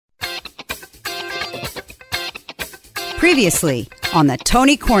Previously on the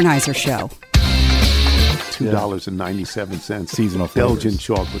Tony Kornheiser Show. $2.97 seasonal Belgian flavors.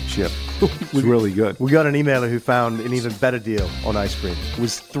 chocolate chip. It's really good. We got an emailer who found an even better deal on ice cream.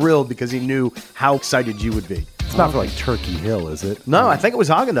 Was thrilled because he knew how excited you would be. It's not for like Turkey Hill, is it? No, I think it was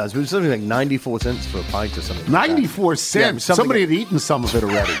Haagen-Dazs. It was something like 94 cents for a pint or something. like that. 94 cents. Yeah, Somebody had eaten some of it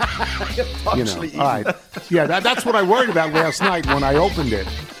already. Partially All right. Yeah, that's what I worried about last night when I opened it.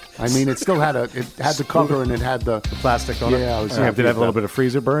 I mean, it still had the cover and it had the plastic on it. Yeah, I was Did it have a little bit of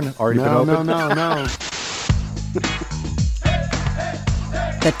freezer burn? Already been opened? No.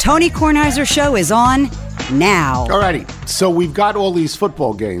 The Tony Kornheiser Show is on now. All righty. So we've got all these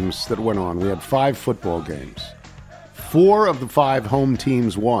football games that went on. We had 5 football games. 4 of the 5 home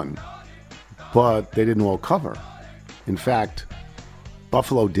teams won, but they didn't all cover. In fact,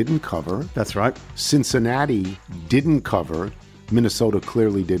 Buffalo didn't cover. That's right. Cincinnati didn't cover. Minnesota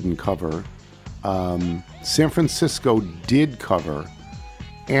clearly didn't cover. San Francisco did cover.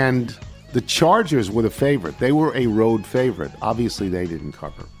 And the Chargers were the favorite. They were a road favorite. Obviously, they didn't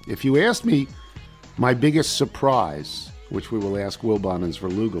cover. If you asked me my biggest surprise, which we will ask Wilbon and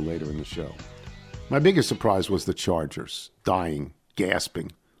Verluga later in the show, my biggest surprise was the Chargers dying,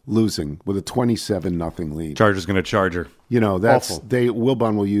 gasping, losing with a 27-0 lead. Charger's going to Charger. You know, that's Awful.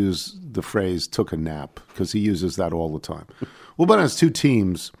 Wilbon will use the phrase "took a nap" because he uses that all the time. Wilbon has 2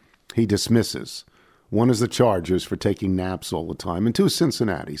 teams he dismisses. One is the Chargers for taking naps all the time, and 2 is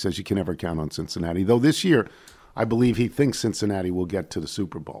Cincinnati. He says you can never count on Cincinnati. Though this year, I believe he thinks Cincinnati will get to the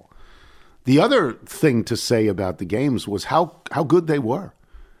Super Bowl. The other thing to say about the games was how good they were,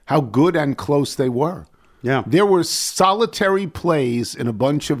 how good and close they were. Yeah. There were solitary plays in a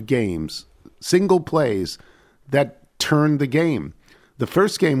bunch of games, single plays, that turned the game. The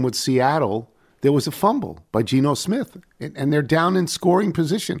first game with Seattle, there was a fumble by Geno Smith, and they're down in scoring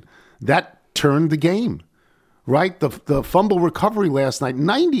position. That turned the game, right? The fumble recovery last night,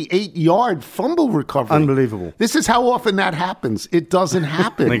 98-yard fumble recovery. Unbelievable. This is how often that happens. It doesn't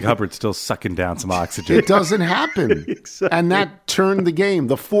happen. I think Hubbard's still sucking down some oxygen. It doesn't happen. Exactly. And that turned the game.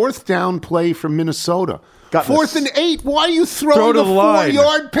 The 4th down play from Minnesota. Got 4th and 8. Why are you Throw throwing to a the line.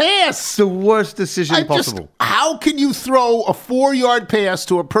 4-yard pass? It's the worst decision possible. How can you throw a 4-yard pass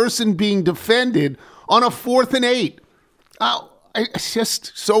to a person being defended on a 4th and 8? It's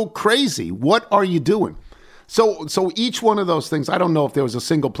just so crazy. What are you doing? So each one of those things, I don't know if there was a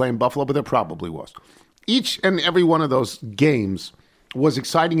single play in Buffalo, but there probably was. Each and every one of those games was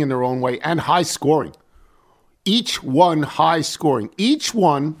exciting in their own way and high scoring. Each one high scoring. Each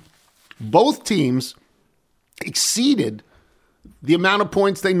one, both teams exceeded the amount of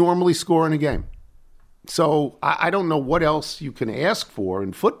points they normally score in a game. So I don't know what else you can ask for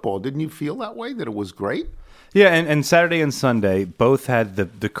in football. Didn't you feel that way, that it was great? Yeah, and Saturday and Sunday both had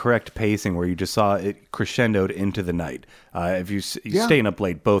the correct pacing where you just saw it crescendoed into the night. If you staying up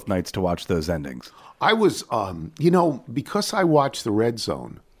late both nights to watch those endings. I was, because I watch the Red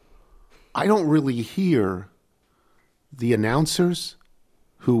Zone, I don't really hear the announcers,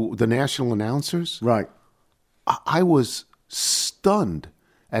 the national announcers. Right. I was stunned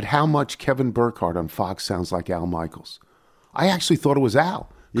at how much Kevin Burkhardt on Fox sounds like Al Michaels. I actually thought it was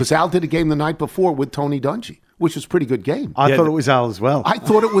Al, because Al did a game the night before with Tony Dungy, which was a pretty good game. I thought it was Al as well. I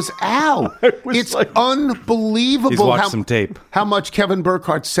thought it was Al. It's unbelievable He's watched some tape. How much Kevin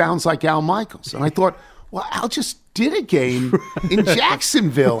Burkhardt sounds like Al Michaels. And I thought, well, Al just did a game in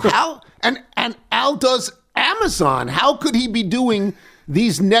Jacksonville. How and Al does Amazon. How could he be doing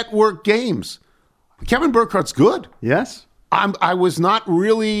these network games? Kevin Burkhardt's good. Yes. I was not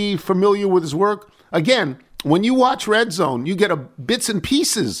really familiar with his work. Again, when you watch Red Zone, you get bits and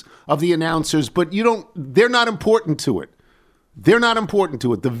pieces of the announcers, but they're not important to it. They're not important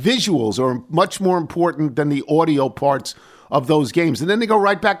to it. The visuals are much more important than the audio parts of those games. And then they go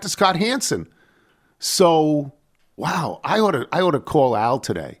right back to Scott Hansen. So, wow, I ought to call Al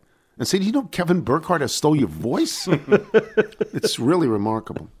today and say, do you know Kevin Burkhardt has stole your voice? It's really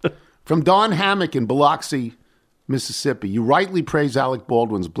remarkable. From Don Hammock in Biloxi, Mississippi, you rightly praise Alec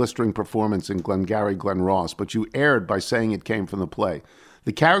Baldwin's blistering performance in Glengarry Glen Ross, but you erred by saying it came from the play.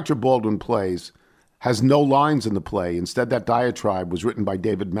 The character Baldwin plays has no lines in the play. Instead, that diatribe was written by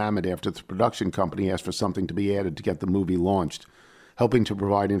David Mamet after the production company asked for something to be added to get the movie launched. Helping to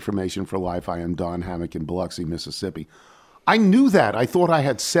provide information for life, I am Don Hammock in Biloxi, Mississippi. I knew that. I thought I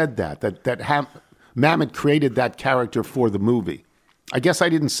had said that Mamet created that character for the movie. I guess I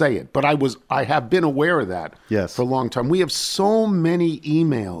didn't say it, but I have been aware of that for a long time. We have so many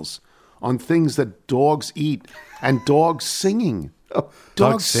emails on things that dogs eat and dogs singing.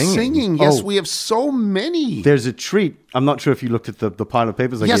 Dogs singing. Yes, Oh. we have so many. There's a treat. I'm not sure if you looked at the pile of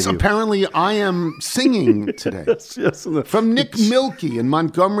papers I Yes, gave you. apparently I am singing today. Yes. From Nick Milkey in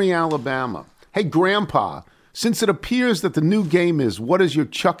Montgomery, Alabama. Hey, Grandpa, since it appears that the new game is what is your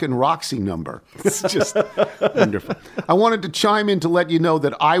Chuck and Roxy number? It's just wonderful. I wanted to chime in to let you know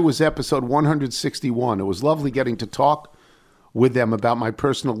that I was episode 161. It was lovely getting to talk with them about my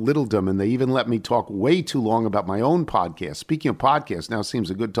personal littledom, and they even let me talk way too long about my own podcast. Speaking of podcasts, now seems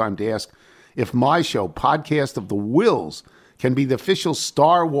a good time to ask if my show, Podcast of the Wills, can be the official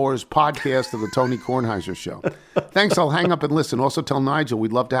Star Wars podcast of the Tony Kornheiser Show. Thanks, I'll hang up and listen. Also tell Nigel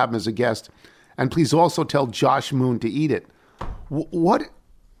we'd love to have him as a guest. And please also tell Josh Moon to eat it. What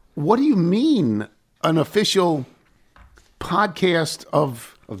do you mean, an official podcast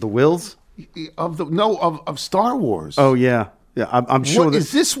of Of the Wills? of Star Wars? Oh, yeah. Yeah, I'm sure What,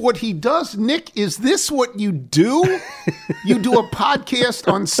 is this what he does? Nick, is this what you do? You do a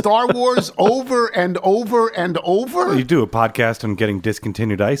podcast on Star Wars over and over and over? You do a podcast on getting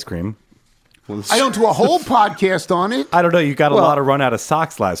discontinued ice cream. I don't do a whole podcast on it. I don't know. You got a lot of run out of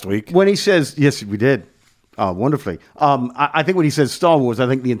socks last week. When he says, yes, we did. Oh, wonderfully. I think when he says Star Wars, I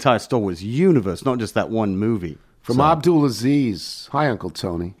think the entire Star Wars universe, not just that one movie. From Abdul Aziz. Hi, Uncle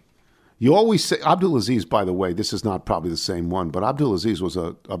Tony. You always say, Abdul Aziz, by the way, this is not probably the same one, but Abdul Aziz was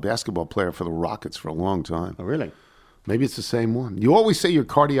a basketball player for the Rockets for a long time. Oh, really? Maybe it's the same one. You always say your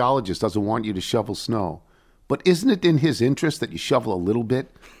cardiologist doesn't want you to shovel snow. But isn't it in his interest that you shovel a little bit,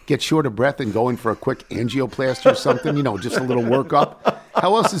 get short of breath, and go in for a quick angioplasty or something? You know, just a little workup.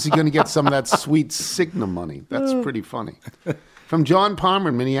 How else is he going to get some of that sweet Cigna money? That's pretty funny. From John Palmer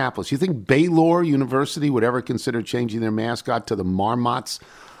in Minneapolis. You think Baylor University would ever consider changing their mascot to the Marmots?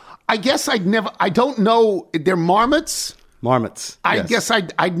 I guess I don't know. They're marmots? Marmots. I yes. guess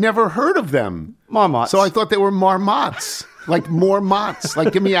I'd never heard of them. Marmots. So I thought they were marmots. Like more mots.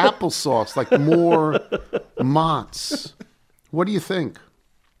 Like give me applesauce. Like more mots. What do you think?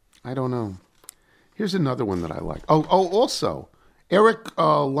 I don't know. Here's another one that I like. Oh, also, Eric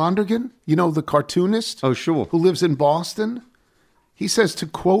Londergan, you know, the cartoonist? Oh, sure. Who lives in Boston? He says, to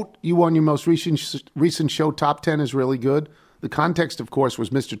quote you on your most recent show, Top 10 is really good. The context, of course,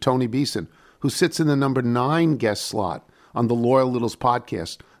 was Mr. Tony Beeson, who sits in the number 9 guest slot on the Loyal Littles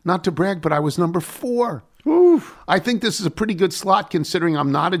podcast. Not to brag, but I was number 4. Oof. I think this is a pretty good slot considering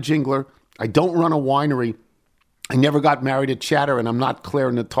I'm not a jingler. I don't run a winery. I never got married at Chatter, and I'm not Claire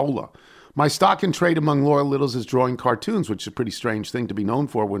Natola. My stock and trade among Loyal Littles is drawing cartoons, which is a pretty strange thing to be known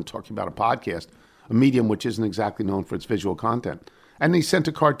for when talking about a podcast, a medium which isn't exactly known for its visual content. And he sent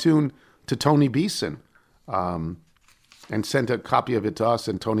a cartoon to Tony Beeson. And sent a copy of it to us,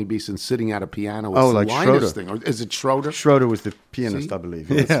 and Tony Beeson sitting at a piano. It's Oh, the like Linus Schroeder. thing. Or is it Schroeder? Schroeder was the pianist, See? I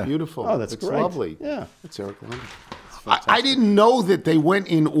believe. It's beautiful. Oh, that's it's great. lovely. Yeah. It's Eric London. I didn't know that they went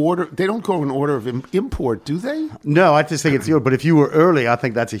in order. They don't go in order of import, do they? No, I just think it's but if you were early, I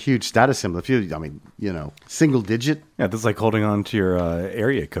think that's a huge status symbol. If you, single digit. Yeah, this is like holding on to your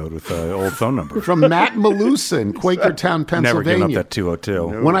area code with an old phone number. From Matt Malusa in Quakertown, Pennsylvania. Never giving up that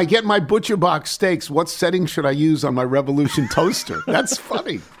 202. When I get my Butcher Box steaks, what setting should I use on my Revolution toaster? That's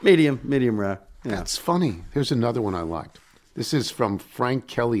funny. Medium rare. Yeah. That's funny. Here's another one I liked. This is from Frank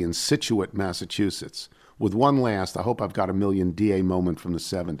Kelly in Scituate, Massachusetts. With one last, I hope I've got a million DA moment from the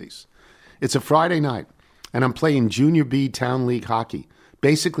 70s. It's a Friday night, and I'm playing Junior B Town League hockey.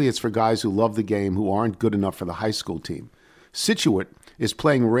 Basically, it's for guys who love the game who aren't good enough for the high school team. Scituate is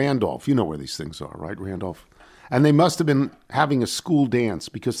playing Randolph. You know where these things are, right, Randolph? And they must have been having a school dance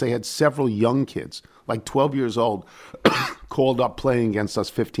because they had several young kids, like 12 years old, called up playing against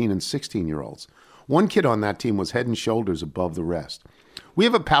us 15 and 16-year-olds. One kid on that team was head and shoulders above the rest. We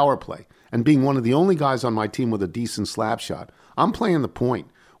have a power play, and being one of the only guys on my team with a decent slap shot, I'm playing the point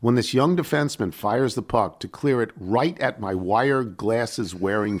when this young defenseman fires the puck to clear it right at my wire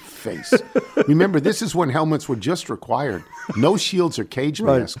glasses-wearing face. Remember, this is when helmets were just required. No shields or cage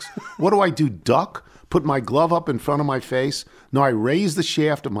masks. What do? Duck? Put my glove up in front of my face? No, I raise the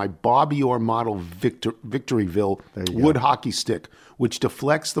shaft of my Bobby Orr model Victoryville wood hockey stick, which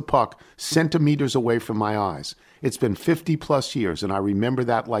deflects the puck centimeters away from my eyes. It's been 50-plus years, and I remember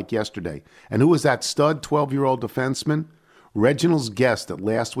that like yesterday. And who was that stud 12-year-old defenseman? Reginald's guest at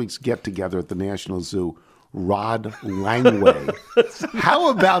last week's get-together at the National Zoo, Rod Langway. How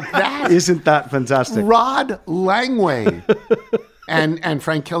about that? Isn't that fantastic? Rod Langway. And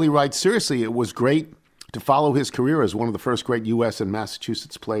Frank Kelly writes, seriously, it was great to follow his career as one of the first great U.S. and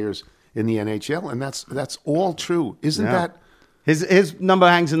Massachusetts players in the NHL, and that's all true. Isn't that? His number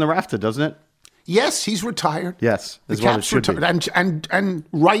hangs in the rafter, doesn't it? Yes, he's retired. Yes, the as well Caps it should be. retired, and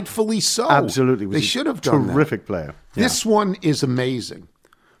rightfully so. Absolutely. They should have done that. Terrific player. This one is amazing.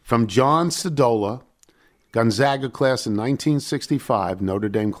 From John Sadola, Gonzaga class in 1965, Notre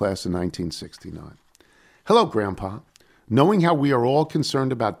Dame class in 1969. Hello, Grandpa. Knowing how we are all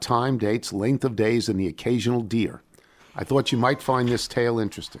concerned about time, dates, length of days, and the occasional deer, I thought you might find this tale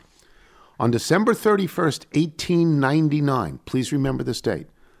interesting. On December 31st, 1899, please remember this date,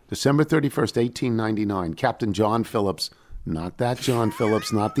 December 31st, 1899, Captain John Phillips, not that John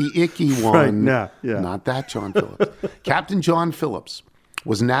Phillips, not the icky one, not that John Phillips. Captain John Phillips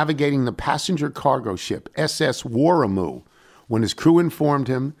was navigating the passenger cargo ship SS Warramoo when his crew informed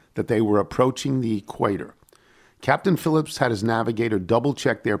him that they were approaching the equator. Captain Phillips had his navigator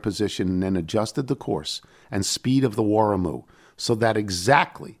double-check their position and then adjusted the course and speed of the Warramoo so that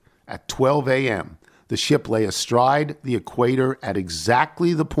exactly at 12 a.m., the ship lay astride the equator at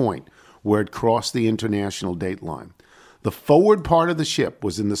exactly the point where it crossed the international date line. The forward part of the ship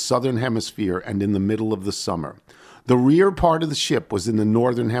was in the southern hemisphere and in the middle of the summer. The rear part of the ship was in the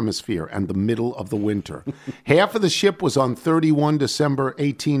northern hemisphere and the middle of the winter. Half of the ship was on 31 December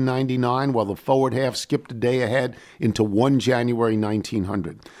 1899, while the forward half skipped a day ahead into 1 January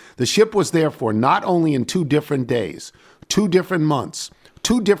 1900. The ship was therefore not only in 2 different days, 2 different months,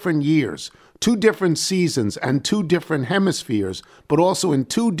 2 different years, 2 different seasons, and 2 different hemispheres, but also in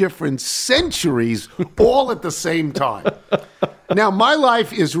 2 different centuries, all at the same time. Now, my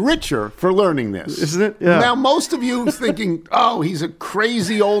life is richer for learning this. Isn't it? Yeah. Now, most of you thinking, oh, he's a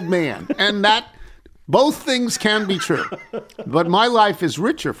crazy old man. And that, both things can be true. But my life is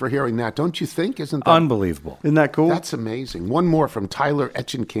richer for hearing that, don't you think? Isn't that unbelievable? Isn't that cool? That's amazing. One more from Tyler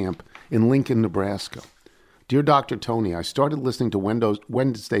Etchenkamp in Lincoln, Nebraska. Dear Dr. Tony, I started listening to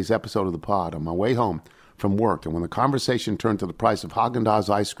Wednesday's episode of the pod on my way home from work, and when the conversation turned to the price of Haagen-Dazs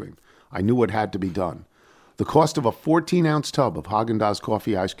ice cream, I knew what had to be done. The cost of a 14-ounce tub of Haagen-Dazs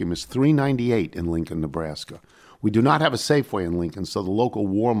coffee ice cream is $3.98 in Lincoln, Nebraska. We do not have a Safeway in Lincoln, so the local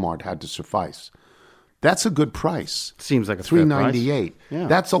Walmart had to suffice. That's a good price. Seems like a fair price. $3.98. Yeah.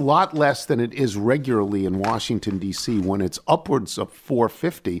 That's a lot less than it is regularly in Washington, D.C., when it's upwards of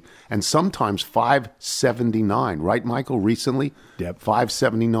 $4.50 and sometimes $5.79. Right, Michael, recently? Yep.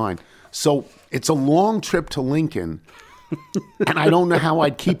 $5.79. So it's a long trip to Lincoln, and I don't know how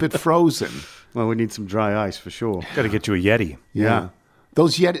I'd keep it frozen. Well, we need some dry ice for sure. Got to get you a Yeti. Yeah.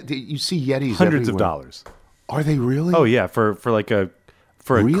 Those Yeti, you see Yetis Hundreds everywhere. of dollars. Are they really? Oh, yeah. For like a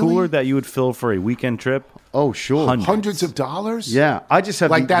Really? cooler that you would fill for a weekend trip. Oh, sure. Hundreds of dollars? Yeah, I just have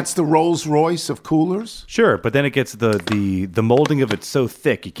Like that's the Rolls Royce of coolers? Sure, but then it gets the molding of it so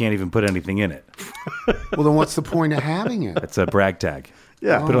thick you can't even put anything in it. Well, then what's the point of having it? It's a brag tag.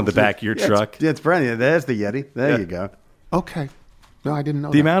 Yeah. Put it on the back of your truck. It's brand new. There's the Yeti. There you go. Okay. No, I didn't know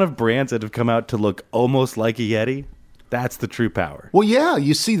The that. amount of brands that have come out to look almost like a Yeti, that's the true power. Well, yeah,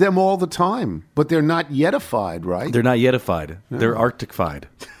 you see them all the time, but they're not Yetified, right? They're not Yetified. They're Arctic-fied.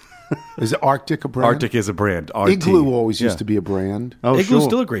 Is Arctic a brand? Arctic is a brand. RT. Igloo always used to be a brand. Oh, Igloo's sure.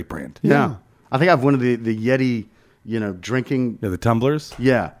 still a great brand. Yeah. I think I have one of the Yeti, drinking. Yeah, the tumblers.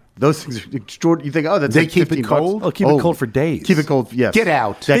 Yeah. Those things are extraordinary. You think, oh, that's They like keep it $15. cold? Oh, keep it cold for days. Keep it cold, yes. Get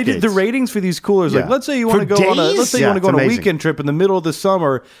out. They did the Decades. ratings for these coolers. Like, Yeah. let's say you For want to go on a days? let's say you Yeah, want to go it's on a amazing. weekend trip in the middle of the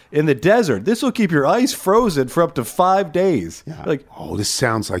summer in the desert. This will keep your ice frozen for up to 5 days. Yeah. Like, Oh, this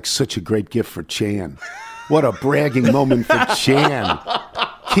sounds like such a great gift for Chan. What a bragging moment for Chan.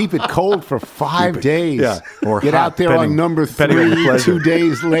 Keep it cold for 5 days. yeah, or Get hot, out there depending- on number depending on your 3 pleasure. 2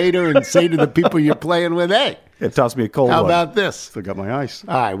 days later and say to the people you're playing with, hey, it tossed me a cold how one. about this? Still got my ice.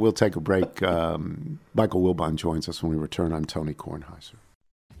 All right, we'll take a break. Michael Wilbon joins us when we return. I'm Tony Kornheiser.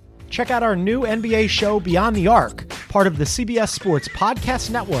 Check out our new NBA show, Beyond the Arc, part of the CBS Sports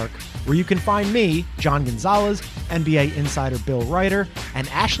Podcast Network, where you can find me, John Gonzalez, NBA insider Bill Ryder, and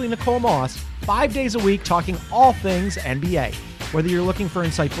Ashley Nicole Moss 5 days a week talking all things NBA. Whether you're looking for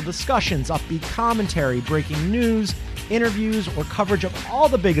insightful discussions, upbeat commentary, breaking news, interviews, or coverage of all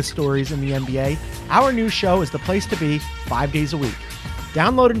the biggest stories in the NBA, our new show is the place to be 5 days a week.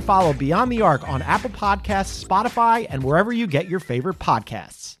 Download and follow Beyond the Arc on Apple Podcasts, Spotify, and wherever you get your favorite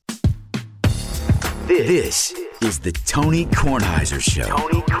podcasts. This is the Tony Kornheiser Show.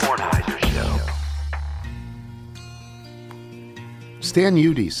 Tony Kornheiser Show. Stan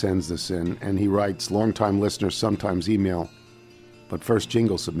Udy sends this in, and he writes, longtime listeners sometimes email, but first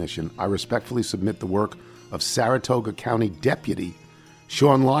jingle submission. I respectfully submit the work of Saratoga County Deputy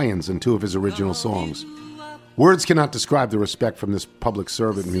Sean Lyons in 2 of his original songs. Words cannot describe the respect from this public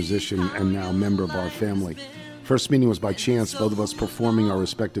servant, musician, and now member of our family. First meeting was by chance, both of us performing our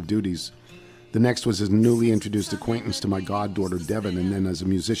respective duties. The next was his newly introduced acquaintance to my goddaughter, Devin, and then as a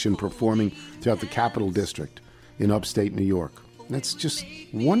musician performing throughout the Capital District in upstate New York. That's just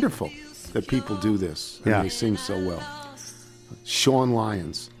wonderful. that people do this, and Yeah. they sing so well. Sean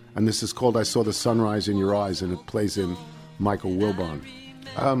Lyons, and this is called I Saw the Sunrise in Your Eyes, and it plays in Michael Wilbon.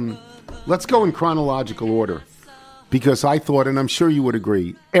 Let's go in chronological order, because I thought, and I'm sure you would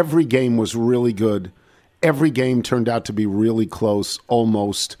agree, every game was really good. Every game turned out to be really close,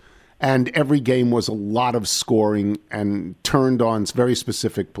 almost, and every game was a lot of scoring and turned on very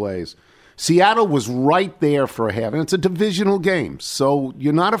specific plays. Seattle was right there for a half, and it's a divisional game, so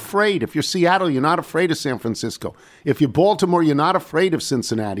you're not afraid. If you're Seattle, you're not afraid of San Francisco. If you're Baltimore, you're not afraid of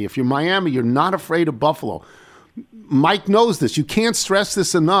Cincinnati. If you're Miami, you're not afraid of Buffalo. Mike knows this. You can't stress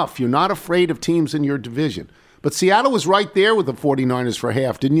this enough. You're not afraid of teams in your division. But Seattle was right there with the 49ers for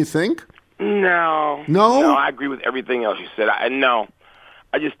half, didn't you think? No. No? I agree with everything else you said. No.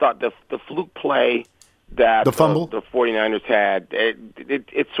 I just thought the fluke play that The fumble? the 49ers had,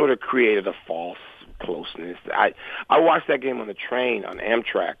 it sort of created a false closeness. I watched that game on the train on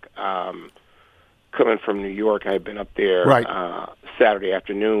Amtrak coming from New York. I had been up there Saturday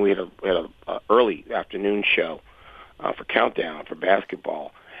afternoon. We had a early afternoon show for Countdown for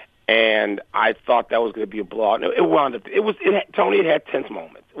basketball. And I thought that was going to be a blowout. No, it wound up. Tony. It had tense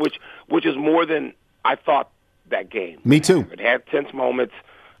moments, which is more than I thought that game. Me too. It had tense moments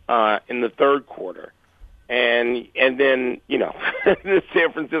in the third quarter, and then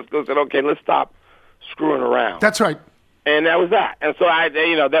San Francisco said, "Okay, let's stop screwing around." That's right. And that was that. And so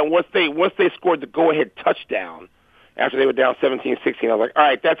that once they scored the go-ahead touchdown after they were down 17-16, I was like, "All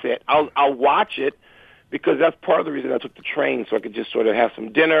right, that's it. I'll watch it." Because that's part of the reason I took the train, so I could just sort of have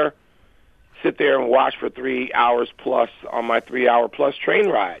some dinner, sit there and watch for 3 hours plus on my 3-hour plus train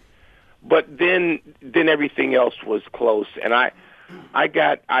ride. But then everything else was close, and I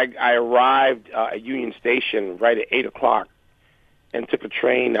arrived at Union Station right at 8:00 and took a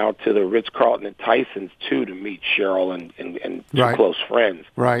train out to the Ritz-Carlton at Tyson's too to meet Cheryl and two close friends.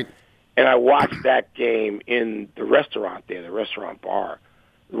 Right. And I watched that game in the restaurant there, the restaurant bar.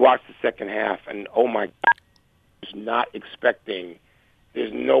 We watched the second half, and oh my God, I was not expecting.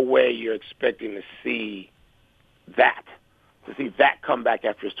 There's no way you're expecting to see that come back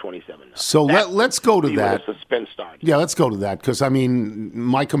after it's 27. So let's go to that. The suspense started. Yeah, let's go to that, because, I mean,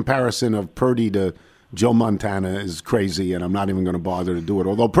 my comparison of Purdy to Joe Montana is crazy, and I'm not even going to bother to do it,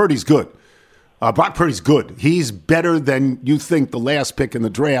 although Purdy's good. Brock Purdy's good. He's better than you think the last pick in the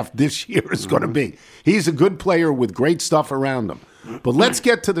draft this year is going to be. He's a good player with great stuff around him. But let's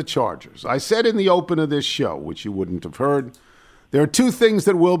get to the Chargers. I said in the open of this show, which you wouldn't have heard, there are two things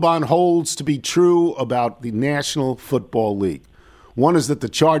that Wilbon holds to be true about the National Football League. One is that the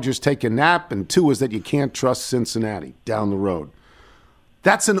Chargers take a nap, and two is that you can't trust Cincinnati down the road.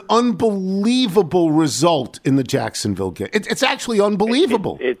 That's an unbelievable result in the Jacksonville game. It's actually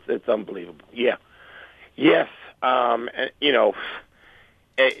unbelievable. It's unbelievable. Yeah. Yes.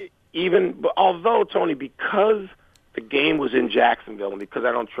 Even although, Tony, because the game was in Jacksonville and because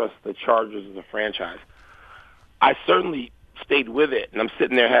I don't trust the Chargers as a franchise, I certainly stayed with it, and I'm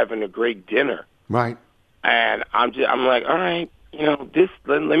sitting there having a great dinner. Right. And I'm like, all right,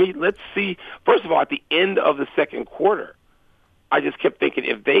 let's see. First of all, at the end of the second quarter, I just kept thinking,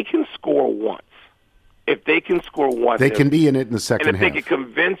 if they can score once, they can be in it in the second half. And if they can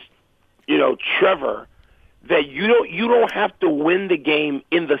convince, Trevor that you don't have to win the game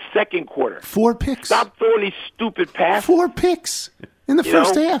in the second quarter. 4 picks. Stop throwing these stupid passes. 4 picks in the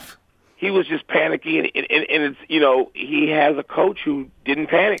first half. He was just panicking, and it's he has a coach who didn't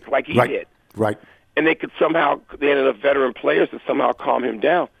panic like he did. Right. And they had enough veteran players to somehow calm him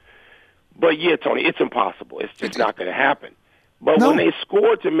down. But yeah, Tony, it's impossible. It's just not going to happen. But when they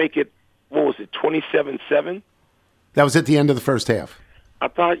scored to make it, 27-7? That was at the end of the first half. I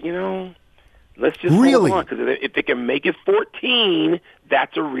thought, let's just hold on, because if they can make it 14,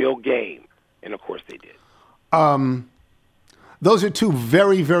 that's a real game. And, of course, they did. Those are two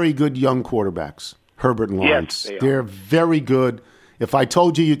very, very good young quarterbacks, Herbert and Lawrence. Yes, They're very good. If I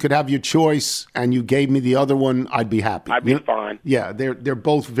told you could have your choice and you gave me the other one, I'd be happy. I'd be fine. Yeah, they're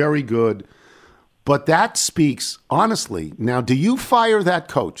both very good. But that speaks, honestly. Now, do you fire that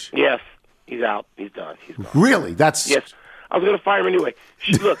coach? Yes. He's out. He's done. He's gone. Really? Yes. I was going to fire him anyway.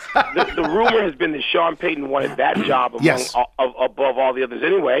 Look, the rumor has been that Sean Payton wanted that job above all the others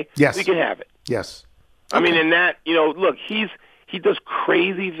anyway. Yes. We can have it. Yes. I mean, in that, look, he does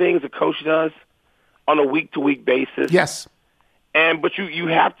crazy things, the coach does, on a week-to-week basis. Yes. But you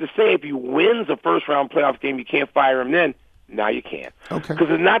have to say, if he wins a first-round playoff game, you can't fire him then. Now you can. Okay. Because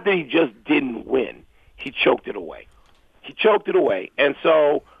it's not that he just didn't win. He choked it away. And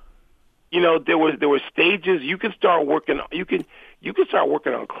so, there were stages. You can start working. You can start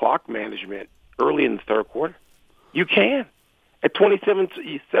working on clock management early in the third quarter. You can. At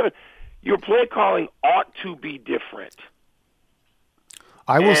 27-7, your play calling ought to be different.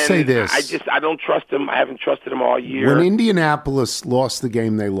 I will say this. I don't trust him. I haven't trusted him all year. When Indianapolis lost the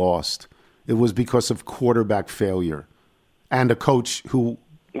game they lost, it was because of quarterback failure and a coach who,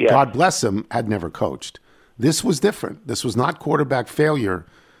 God bless him, had never coached. This was different. This was not quarterback failure.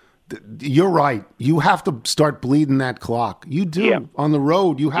 You're right. You have to start bleeding that clock. You do. Yeah. On the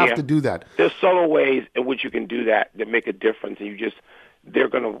road, you have to do that. There's subtle ways in which you can do that make a difference, and they're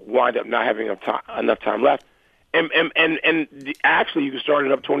going to wind up not having enough time left. And actually, you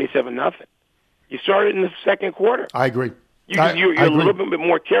started up 27-0. You started in the second quarter. I agree. You're a little bit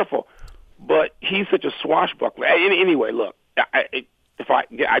more careful, but he's such a swashbuckler. Anyway, look, I'd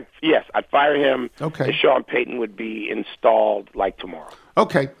fire him. Okay. And Sean Payton would be installed like tomorrow.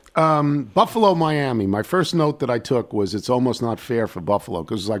 Okay. Buffalo, Miami. My first note that I took was it's almost not fair for Buffalo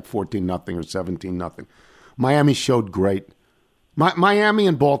because it's like 14-0 or 17-0. Miami showed great. Miami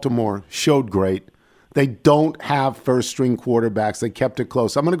and Baltimore showed great. They don't have first-string quarterbacks. They kept it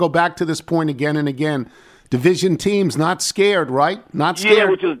close. I'm going to go back to this point again and again. Division teams not scared, right? Not scared. Yeah,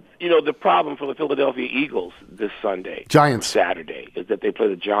 which is the problem for the Philadelphia Eagles this Sunday, Giants Saturday, is that they play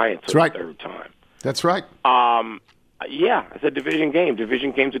the Giants for the third time. That's right. Yeah, it's a division game.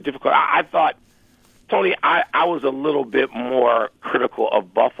 Division games are difficult. I thought, Tony, I was a little bit more critical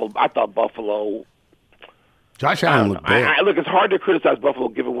of Buffalo. I thought Buffalo. Josh Allen looked bad. Look, it's hard to criticize Buffalo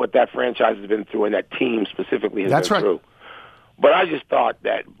given what that franchise has been through and that team specifically has been through. But I just thought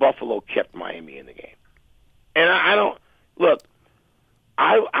that Buffalo kept Miami in the game. And I don't look.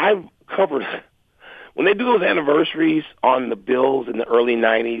 I've covered when they do those anniversaries on the Bills in the early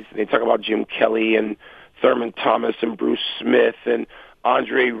 '90s. They talk about Jim Kelly and Thurman Thomas and Bruce Smith and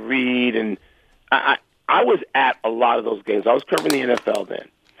Andre Reed, and I was at a lot of those games. I was covering the NFL then.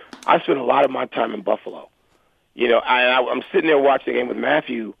 I spent a lot of my time in Buffalo. I'm sitting there watching the game with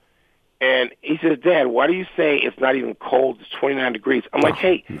Matthew, and he says, "Dad, why do you say it's not even cold? It's 29 degrees." I'm like,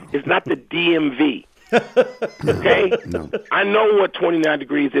 "Hey, it's not the DMV." Okay? No. I know what 29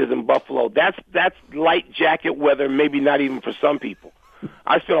 degrees is in Buffalo. That's light jacket weather, maybe not even for some people.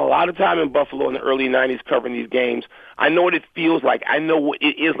 I spent a lot of time in Buffalo in the early 90s covering these games. I know what it feels like. I know what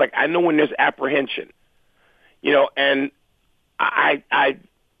it is like. I know when there's apprehension. And I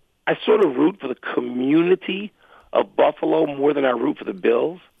sort of root for the community of Buffalo more than I root for the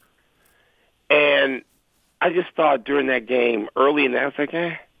Bills. And I just thought during that game, early in that, I was like,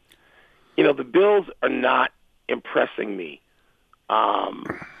 the Bills are not impressing me.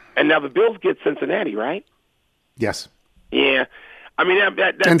 And now the Bills get Cincinnati, right? Yes. Yeah. I mean,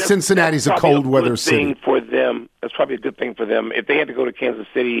 and Cincinnati's a cold weather city for them. That's probably a good thing for them. If they had to go to Kansas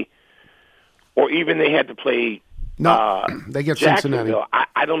City, or even they had to play, they get Cincinnati.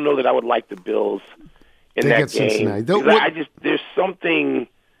 I don't know that I would like the Bills in that game. Cincinnati.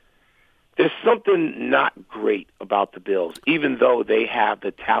 There's something not great about the Bills, even though they have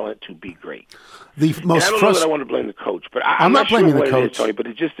the talent to be great. I don't know that I want to blame the coach, but I'm not blaming sure the coach, Tony. But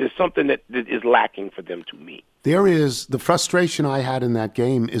there's something that is lacking for them to me. There is the frustration I had in that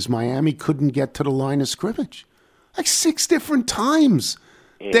game is Miami couldn't get to the line of scrimmage, like 6 different times.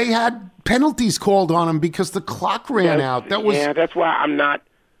 Yeah. They had penalties called on them because the clock ran out. That's why I'm not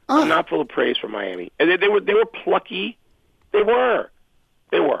full of praise for Miami. And they were plucky. They were.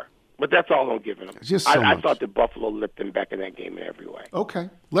 But that's all I'm giving them. I thought that Buffalo lipped them back in that game in every way.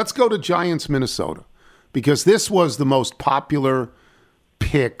 Okay. Let's go to Giants, Minnesota, because this was the most popular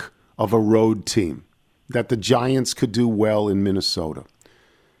pick of a road team, that the Giants could do well in Minnesota.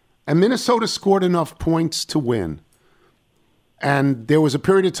 And Minnesota scored enough points to win. And there was a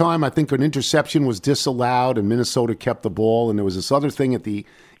period of time, I think an interception was disallowed and Minnesota kept the ball. And there was this other thing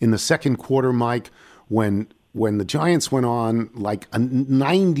in the second quarter, Mike, when the Giants went on like a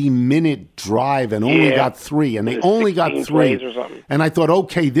 90-minute drive and only got 3, and they only got 3. And I thought,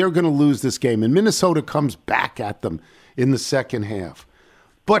 okay, they're going to lose this game. And Minnesota comes back at them in the second half.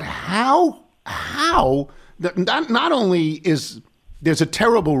 But how not only is there's a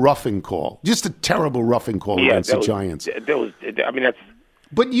terrible roughing call, just a terrible roughing call against the Giants.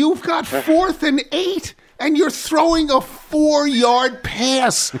 But you've got 4th and 8. And you're throwing a 4-yard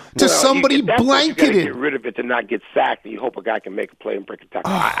pass to somebody blanketed. You get rid of it to not get sacked, and you hope a guy can make a play and break a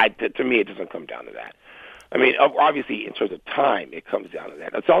tackle. To me, it doesn't come down to that. I mean, obviously, in terms of time, it comes down to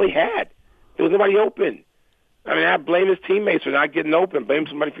that. That's all he had. There was nobody open. I mean, I blame his teammates for not getting open. Blame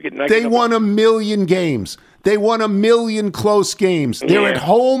somebody for getting not getting open. They won 1 million games. They won 1 million close games. They're at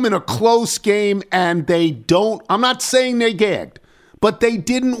home in a close game, and they don't. I'm not saying they gagged, but they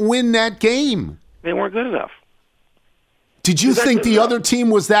didn't win that game. They weren't good enough. Did you think the other team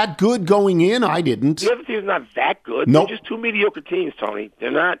was that good going in? I didn't. The other team's not that good. Nope. They're just 2 mediocre teams, Tony.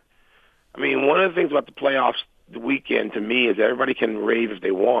 They're not. I mean, one of the things about the playoffs the weekend to me is everybody can rave if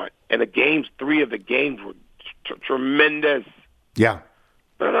they want. And three of the games were tremendous. Yeah.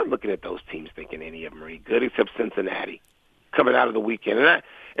 But I'm not looking at those teams thinking any of them are any good except Cincinnati coming out of the weekend. And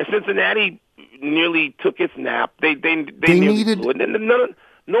Cincinnati nearly took its nap. They needed it. And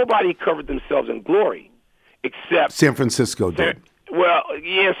nobody covered themselves in glory except San Francisco did. Well,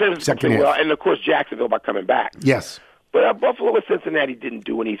 yeah, San Francisco. Well, and of course Jacksonville by coming back. Yes. But Buffalo and Cincinnati didn't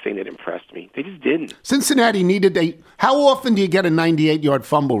do anything that impressed me. They just didn't. Cincinnati needed how often do you get a 98-yard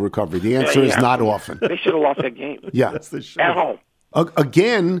fumble recovery? The answer is not often. They should have lost that game. Yeah. At home.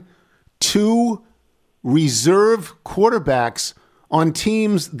 Again, 2 reserve quarterbacks on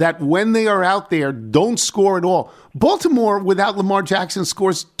teams that when they are out there don't score at all. Baltimore, without Lamar Jackson,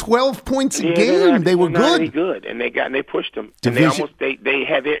 scores 12 points a game. They were good. Really good, and they pushed them. Division. And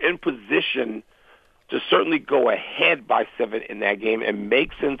they're in position to certainly go ahead by 7 in that game and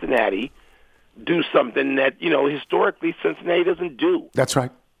make Cincinnati do something that, historically Cincinnati doesn't do. That's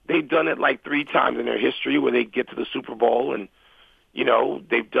right. They've done it like 3 times in their history where they get to the Super Bowl, and,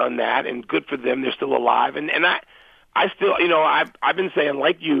 they've done that, and good for them. They're still alive. And I still, I've been saying,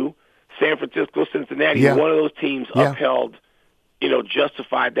 like you, San Francisco, Cincinnati, one of those teams upheld,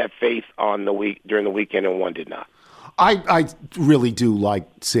 justified that faith during the weekend, and one did not. I really do like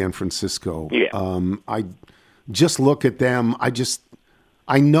San Francisco. Yeah. I just look at them.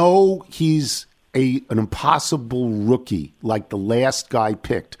 I know he's an impossible rookie, like the last guy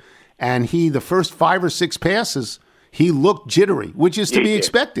picked. And the first 5 or 6 passes, he looked jittery, which is to be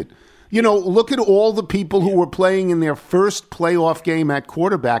expected. Look at all the people who were playing in their first playoff game at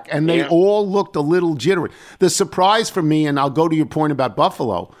quarterback, and they all looked a little jittery. The surprise for me, and I'll go to your point about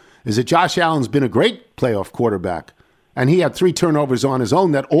Buffalo, is that Josh Allen's been a great playoff quarterback. And he had 3 turnovers on his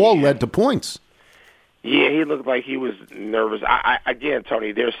own that all led to points. Yeah, he looked like he was nervous. Again,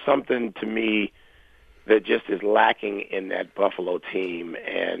 Tony, there's something to me that just is lacking in that Buffalo team.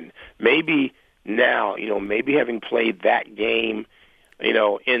 And maybe now, maybe having played that game,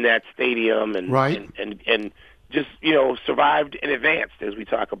 in that stadium and and just, survived and advanced, as we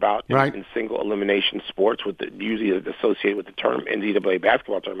talk about in single elimination sports, usually associated with the term NCAA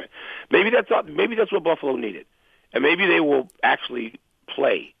basketball tournament. Maybe that's what Buffalo needed. And maybe they will actually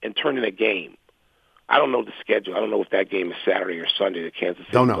play and turn in a game. I don't know the schedule. I don't know if that game is Saturday or Sunday, the Kansas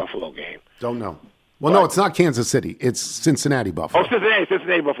City-Buffalo game. Don't know. Well, no, it's not Kansas City. It's Cincinnati-Buffalo. Oh,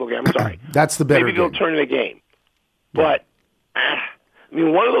 Cincinnati-Buffalo game. I'm sorry. That's the better Maybe they'll turn in a game. But,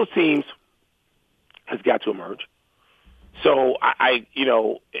 one of those teams has got to emerge. So, it's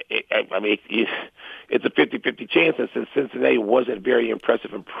a 50-50 chance that since Cincinnati wasn't very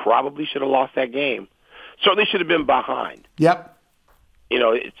impressive and probably should have lost that game, certainly should have been behind. Yep.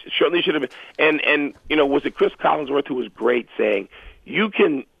 It certainly should have been. And was it Chris Collinsworth who was great saying, you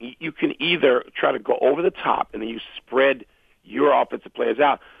can either try to go over the top and then you spread your offensive players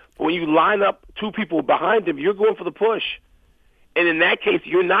out. But when you line up 2 people behind them, you're going for the push. And in that case,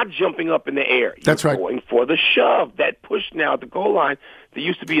 you're not jumping up in the air. That's right. You're going for the shove, that push now at the goal line that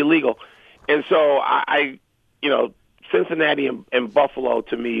used to be illegal. And so Cincinnati and Buffalo,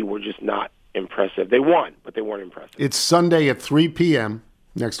 to me, were just not impressive. They won, but they weren't impressive. It's Sunday at 3 p.m.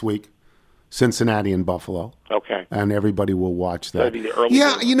 next week, Cincinnati and Buffalo. Okay. And everybody will watch that. That'd be the early game.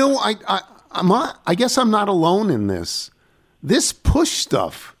 I guess I'm not alone in this. This push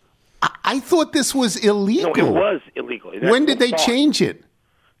stuff, I thought this was illegal. No, it was illegal. When did they change it?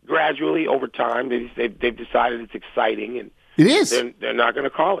 Gradually, over time. They've decided it's exciting, and it is. They're not going to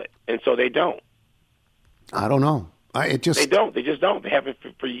call it, and so they don't. I don't know. They don't. They just don't. They haven't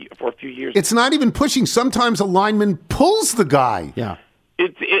for a few years. It's not even pushing. Sometimes a lineman pulls the guy. Yeah.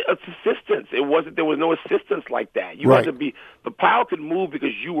 It's assistance. There was no assistance like that. You had to be. The pile could move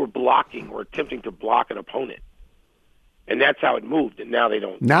because you were blocking or attempting to block an opponent. And that's how it moved, and now they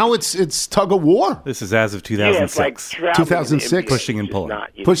don't. Now it's tug of war. This is as of 2006. Yeah, it's like 2006. Pushing and pulling.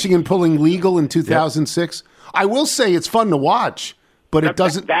 Pushing and pulling legal in 2006. Yep. I will say it's fun to watch, but it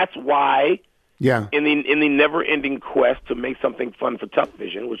doesn't. That's why. Yeah. In the never-ending quest to make something fun for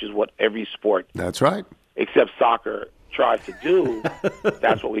television, which is what every sport. That's right. Except soccer tries to do.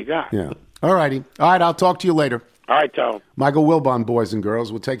 That's what we got. Yeah. All righty. All right. I'll talk to you later. All right, Tom. Michael Wilbon, boys and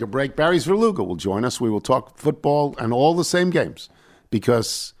girls. We'll take a break. Barry Zerluga will join us. We will talk football and all the same games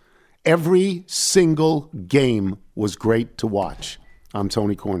because every single game was great to watch. I'm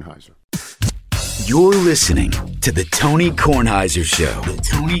Tony Kornheiser. You're listening to The Tony Kornheiser Show. The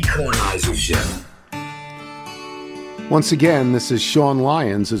Tony Kornheiser Show. Once again, this is Sean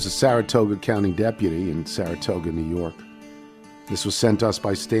Lyons as a Saratoga County deputy in Saratoga, New York. This was sent us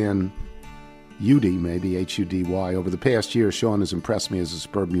by Stan Hudy, maybe, Hudy. Over the past year, Sean has impressed me as a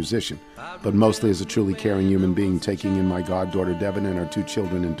superb musician, but mostly as a truly caring human being, taking in my goddaughter Devin and our 2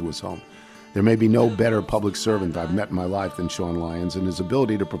 children into his home. There may be no better public servant I've met in my life than Sean Lyons, and his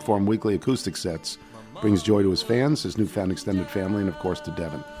ability to perform weekly acoustic sets brings joy to his fans, his newfound extended family, and of course to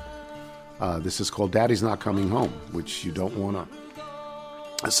Devin. This is called Daddy's Not Coming Home, which you don't want to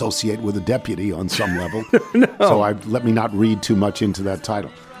associate with a deputy on some level. No. So let me not read too much into that title.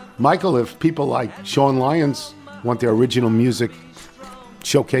 Michael, if people like Sean Lyons want their original music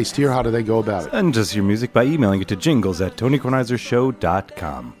showcased here, how do they go about it? And just your music by emailing it to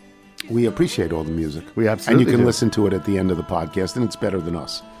jingles@TonyKornheiserShow.com. We appreciate all the music. We absolutely And you can do. listen to it at the end of the podcast, and it's better than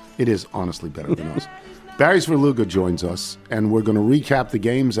us. It is honestly better than us. Barry Svrluga joins us, and we're going to recap the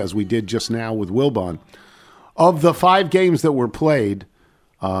games as we did just now with Wilbon. Of the 5 games that were played,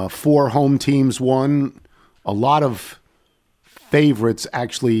 4 home teams won. A lot of favorites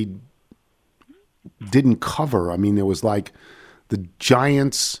actually didn't cover. I mean, there was like the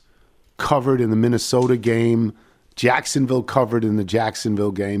Giants covered in the Minnesota game, Jacksonville covered in the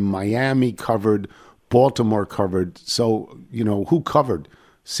Jacksonville game, Miami covered, Baltimore covered. So, who covered?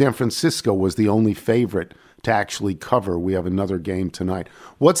 San Francisco was the only favorite to actually cover. We have another game tonight.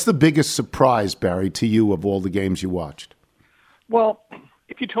 What's the biggest surprise, Barry, to you of all the games you watched? Well,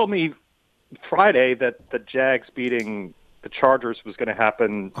 if you told me Friday that the Jags beating the Chargers was going to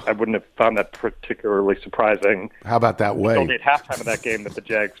happen, I wouldn't have found that particularly surprising. How about that way? Only at halftime of that game that the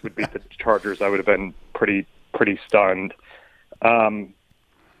Jags would beat the Chargers, I would have been pretty stunned. I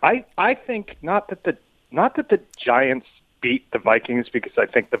think not that the Giants beat the Vikings, because I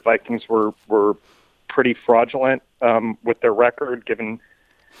think the Vikings were pretty fraudulent with their record, given,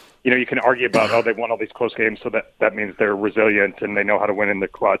 you can argue about, they won all these close games, so that means they're resilient and they know how to win in the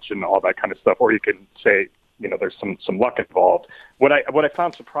clutch and all that kind of stuff. Or you can say, there's some luck involved. What I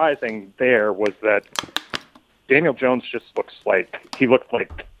found surprising there was that Daniel Jones just looked like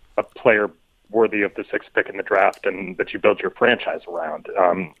a player worthy of the 6th pick in the draft and that you build your franchise around.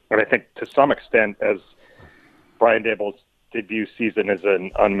 And I think to some extent, as Brian Daboll's debut season is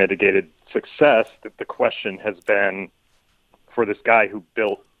an unmitigated success, that the question has been, for this guy who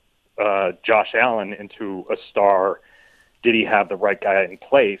built Josh Allen into a star, did he have the right guy in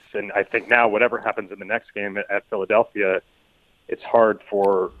place? And I think now whatever happens in the next game at Philadelphia, it's hard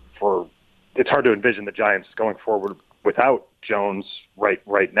to envision the Giants going forward without Jones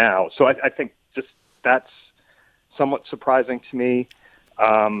right now. So I think just that's somewhat surprising to me.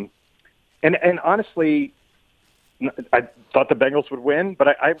 And honestly, I thought the Bengals would win, but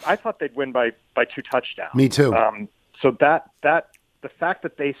I thought they'd win by 2 touchdowns. Me too. So that the fact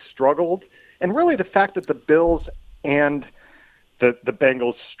that they struggled, and really the fact that the Bills and the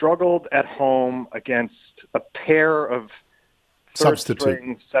Bengals struggled at home against a pair of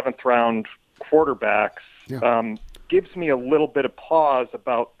third-string, 7th-round quarterbacks, gives me a little bit of pause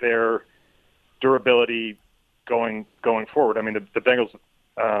about their durability going forward. I mean, the Bengals,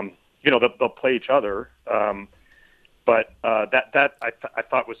 they'll play each other, but that I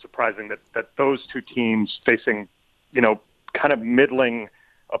thought was surprising that those 2 teams facing, kind of middling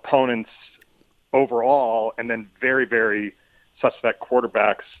opponents overall, and then very, very suspect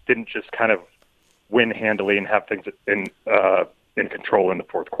quarterbacks, didn't just kind of win handily and have things in control in the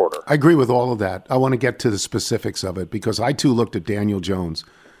 4th quarter. I agree with all of that. I want to get to the specifics of it, because I too looked at Daniel Jones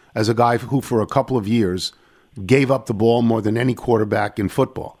as a guy who for a couple of years gave up the ball more than any quarterback in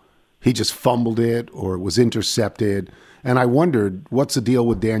football. He just fumbled it or was intercepted. And I wondered, what's the deal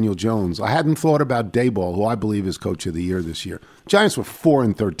with Daniel Jones? I hadn't thought about Daboll, who I believe is coach of the year this year. Giants were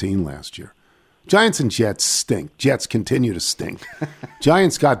 4-13 last year. Giants and Jets stink. Jets continue to stink.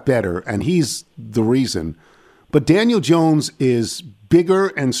 Giants got better, and he's the reason. But Daniel Jones is bigger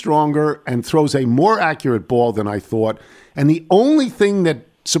and stronger and throws a more accurate ball than I thought. And the only thing that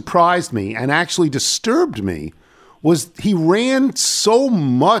surprised me and actually disturbed me was he ran so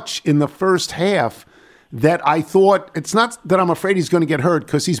much in the first half that I thought, it's not that I'm afraid he's going to get hurt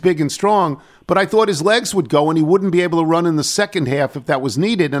because he's big and strong, but I thought his legs would go and he wouldn't be able to run in the second half if that was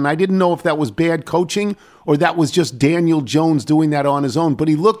needed. And I didn't know if that was bad coaching or that was just Daniel Jones doing that on his own, but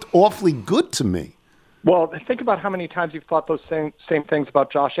he looked awfully good to me. Well, think about how many times you've thought those same things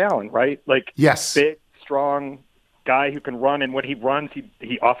about Josh Allen, right? Like, yes, big, strong guy who can run, and when he runs,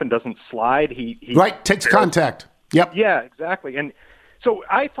 he often doesn't slide. He right, takes contact. Yep. Yeah, exactly. And so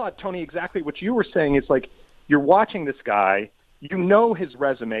I thought, Tony, exactly what you were saying is, like, you're watching this guy, you know his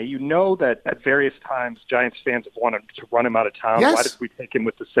resume, you know that at various times Giants fans have wanted to run him out of town. Yes. Why did we take him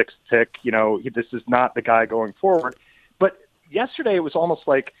with the 6th pick? This is not the guy going forward. But yesterday it was almost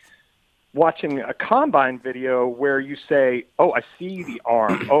like watching a combine video where you say, "Oh, I see the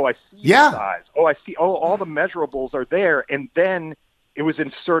arm. Oh, I see the size. Oh, I see. Oh, all the measurables are there," and then it was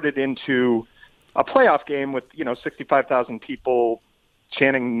inserted into a playoff game with 65,000 people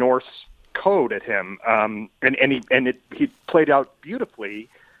chanting Norse code at him, and he played out beautifully.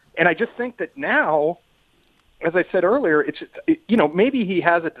 And I just think that now, as I said earlier, maybe he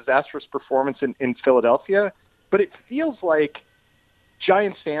has a disastrous performance in Philadelphia, but it feels like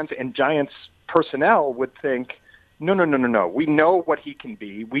Giants fans and Giants personnel would think, no. We know what he can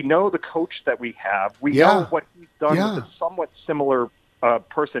be. We know the coach that we have. We know what he's done with a somewhat similar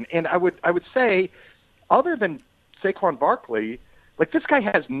person. And I would say, other than Saquon Barkley, like, this guy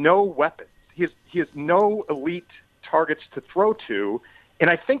has no weapons. He has no elite targets to throw to.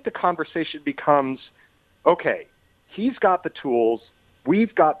 And I think the conversation becomes, okay, he's got the tools.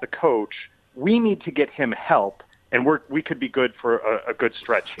 We've got the coach. We need to get him help. And we could be good for a good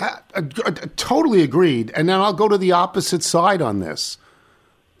stretch here. Totally agreed. And then I'll go to the opposite side on this.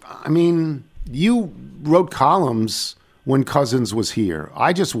 I mean, you wrote columns when Cousins was here.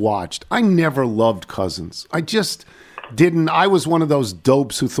 I just watched. I never loved Cousins. I just didn't. I was one of those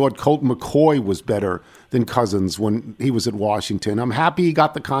dopes who thought Colt McCoy was better than Cousins when he was at Washington. I'm happy he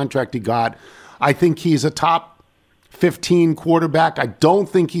got the contract he got. I think he's a top 15 quarterback. I don't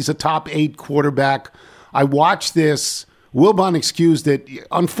think he's a top 8 quarterback. I watched this. Wilbon excused it.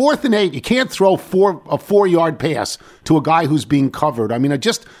 On 4th and 8, you can't throw a 4-yard pass to a guy who's being covered. I mean, I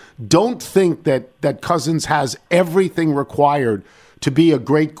just don't think that Cousins has everything required to be a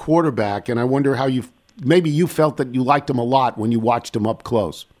great quarterback. And I wonder how maybe you felt that you liked him a lot when you watched him up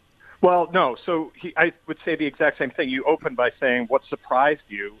close. Well, no. So I would say the exact same thing. You opened by saying, what surprised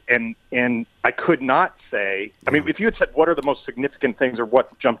you? And I could not say, I mean, if you had said, what are the most significant things or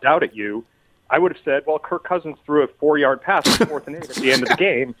what jumped out at you, I would have said, well, Kirk Cousins threw a 4-yard pass on 4th and 8 at the end of the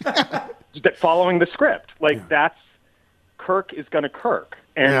game, following the script. That's Kirk is going to Kirk,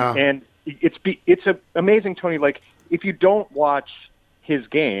 and it's amazing, Tony. Like, if you don't watch his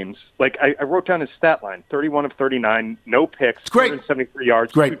games, like I wrote down his stat line: 31 of 39, no picks, 273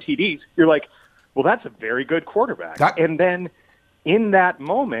 yards, 2 TDs. You're like, well, that's a very good quarterback. And then in that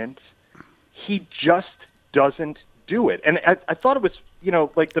moment, he just doesn't do it. And I thought it was,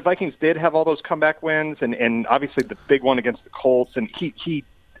 like, the Vikings did have all those comeback wins and obviously the big one against the Colts. And he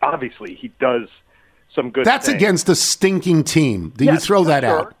obviously does some good That's things. Against a stinking team. You throw that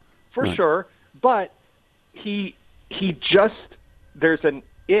out? For sure. But he just, there's an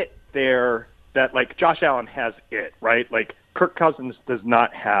it there that, like, Josh Allen has it, right? Like, Kirk Cousins does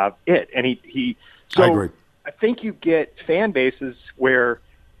not have it. And I agree. I think you get fan bases where,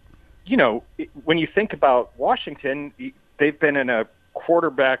 when you think about Washington, they've been in a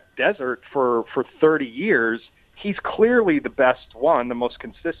quarterback desert for 30 years. He's clearly the best one, the most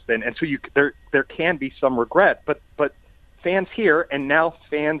consistent, and so there can be some regret. But fans here and now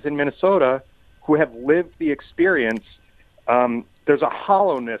fans in Minnesota who have lived the experience, there's a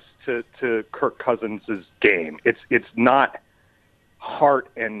hollowness to Kirk Cousins' game. It's not heart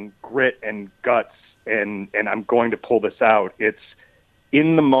and grit and guts and I'm going to pull this out. It's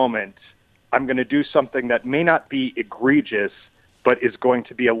in the moment, I'm going to do something that may not be egregious, but is going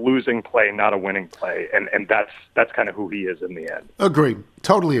to be a losing play, not a winning play. And that's kind of who he is in the end. Agreed.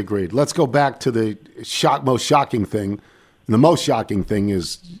 Totally agreed. Let's go back to the most shocking thing. And the most shocking thing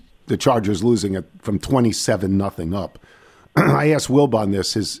is the Chargers losing it from 27-0 up. I asked Wilbon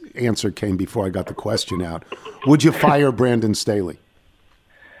this. His answer came before I got the question out. Would you fire Brandon Staley?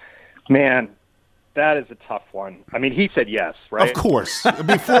 Man, that is a tough one. I mean, he said yes, right? Of course.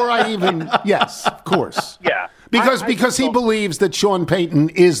 Before I even, yes, of course. Yeah. Because he believes that Sean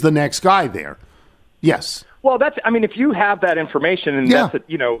Payton is the next guy there. Yes. Well, if you have that information, and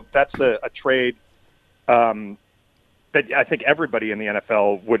that's a trade that I think everybody in the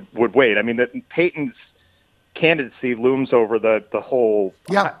NFL would wait. I mean, that Payton's candidacy looms over the whole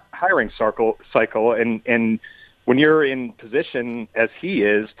hiring cycle, and when you're in position as he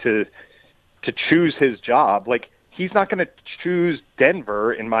is to choose his job, like, he's not going to choose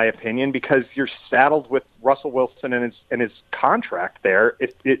Denver, in my opinion, because you're saddled with Russell Wilson and his contract there.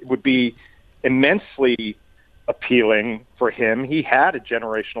 It would be immensely appealing for him. He had a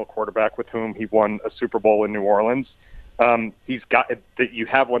generational quarterback with whom he won a Super Bowl in New Orleans. You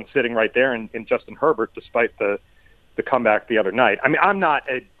have one sitting right there in Justin Herbert, despite the comeback the other night. I mean, I'm not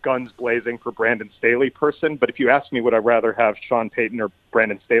a guns blazing for Brandon Staley person, but if you ask me, would I rather have Sean Payton or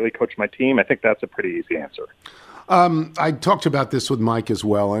Brandon Staley coach my team, I think that's a pretty easy answer. I talked about this with Mike as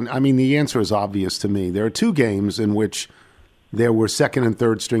well, and I mean, the answer is obvious to me. There are 2 games in which there were second and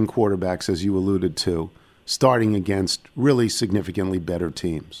third string quarterbacks, as you alluded to, starting against really significantly better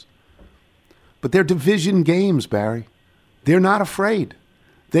teams. but they're division games, Barry. They're not afraid.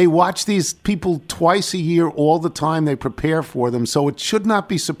 They watch these people twice a year all the time. They prepare for them. So it should not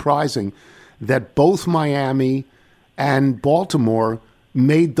be surprising that both Miami and Baltimore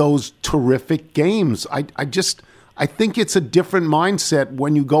made those terrific games. I think it's a different mindset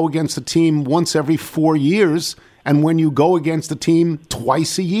when you go against a team once every 4 years and when you go against a team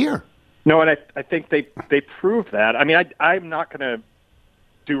twice a year. No, and I think they proved that. I mean, I'm not going to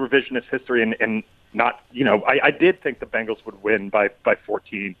do revisionist history and not, I did think the Bengals would win by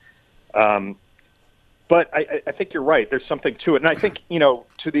 14. But I think you're right. There's something to it. And I think,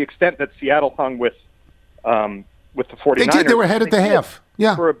 to the extent that Seattle hung with the 49ers. They did. They were ahead at the half.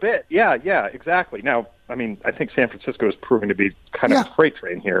 Yeah. For a bit. Yeah, exactly. Now, I mean, I think San Francisco is proving to be kind of a freight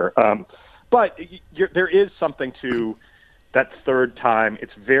train here. But there is something to that third time.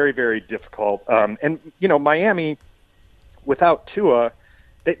 It's very, very difficult. And, Miami, without Tua,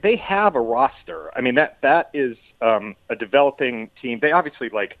 they have a roster. I mean, that is a developing team. They obviously,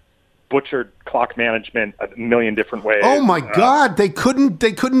 butchered clock management a million different ways. Oh, my God. They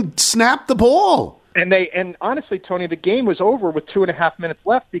couldn't snap the ball. And honestly, Tony, the game was over with 2.5 minutes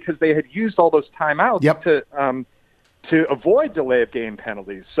left because they had used all those timeouts to avoid delay of game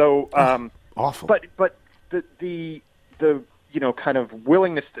penalties. So awful. But the kind of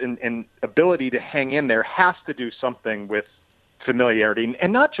willingness and ability to hang in there has to do something with familiarity,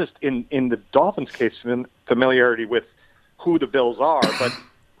 and not just in the Dolphins' case, familiarity with who the Bills are, but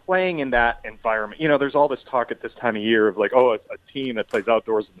playing in that environment. There's all this talk at this time of year of a team that plays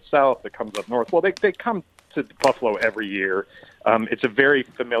outdoors in the South that comes up north. Well, they come to Buffalo every year. It's a very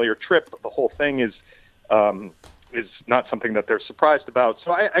familiar trip. The whole thing is not something that they're surprised about.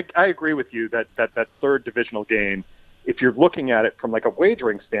 So I agree with you that third divisional game, if you're looking at it from a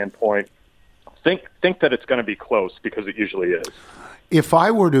wagering standpoint, think that it's going to be close because it usually is. If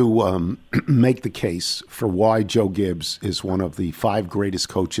I were to make the case for why Joe Gibbs is one of the 5 greatest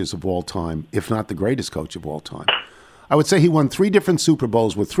coaches of all time, if not the greatest coach of all time, I would say he won 3 different Super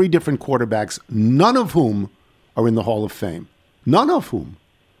Bowls with 3 different quarterbacks, none of whom are in the Hall of Fame. None of whom.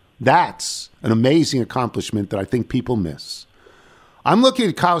 That's an amazing accomplishment that I think people miss. I'm looking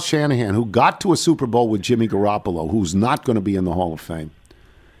at Kyle Shanahan, who got to a Super Bowl with Jimmy Garoppolo, who's not going to be in the Hall of Fame.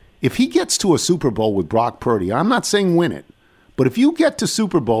 If he gets to a Super Bowl with Brock Purdy, I'm not saying win it, but if you get to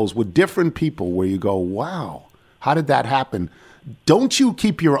Super Bowls with different people where you go, wow, how did that happen? Don't you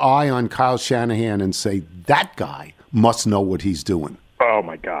keep your eye on Kyle Shanahan and say, that guy must know what he's doing? Oh,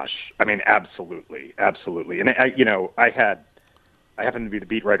 my gosh. I mean, absolutely. Absolutely. And, I happened to be the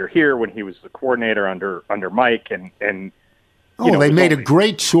beat writer here when he was the coordinator under Mike. And they made a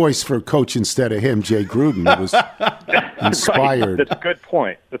great choice for a coach instead of him, Jay Gruden. It was inspired. Right. That's a good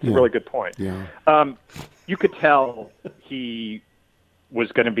point. That's a really good point. Yeah. You could tell he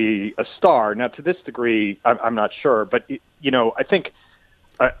was going to be a star. Now, to this degree, I'm not sure. But, I think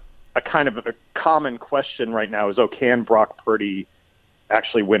a kind of a common question right now is, can Brock Purdy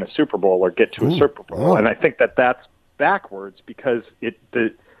actually win a Super Bowl or get to a Super Bowl? And I think that's backwards because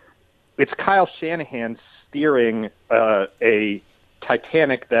it's Kyle Shanahan steering a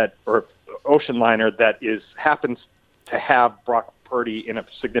Titanic or ocean liner that happens to have Brock Purdy in a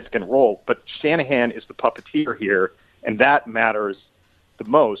significant role. But Shanahan is the puppeteer here, and that matters the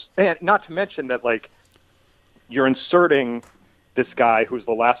most. And not to mention that, you're inserting this guy who's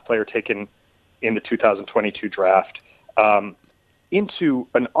the last player taken in the 2022 draft into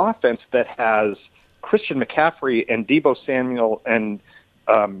an offense that has Christian McCaffrey and Deebo Samuel and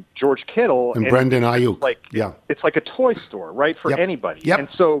George Kittle and Brendan Ayuk. It's like a toy store, right, for anybody. Yep. And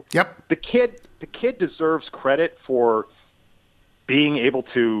so the kid deserves credit for being able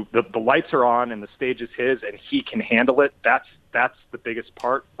to. The lights are on and the stage is his, and he can handle it. That's the biggest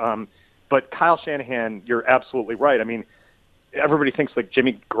part. But Kyle Shanahan, you're absolutely right. I mean, everybody thinks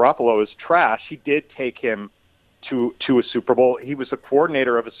Jimmy Garoppolo is trash. He did take him to a Super Bowl. He was a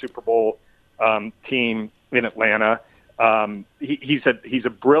coordinator of a Super Bowl team in Atlanta. He's a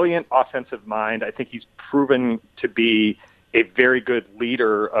brilliant offensive mind. I think he's proven to be a very good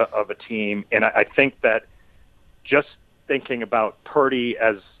leader of a team. And I think that just thinking about Purdy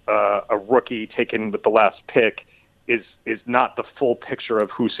as a rookie taken with the last pick is not the full picture of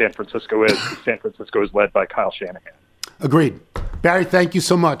who San Francisco is. San Francisco is led by Kyle Shanahan. Agreed. Barry, thank you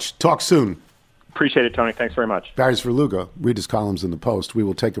so much. Talk soon. Appreciate it, Tony. Thanks very much. Barry Svrluga, read his columns in the Post. We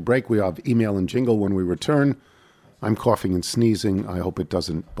will take a break. We have email and jingle when we return. I'm coughing and sneezing. I hope it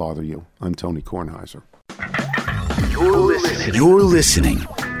doesn't bother you. I'm Tony Kornheiser. You're listening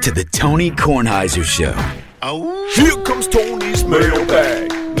to the Tony Kornheiser Show. Oh. Here comes Tony's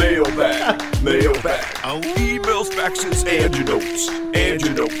mailbag. Mailbag. Oh. Emails, faxes, and your notes.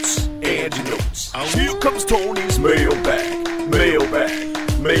 folks. Here comes Tony's mailbag.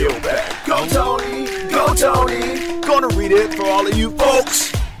 Mailbag. Mailbag. Go, Tony. Go, Tony. Gonna read it for all of you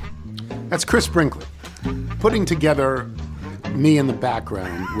folks. That's Chris Brinkley putting together me in the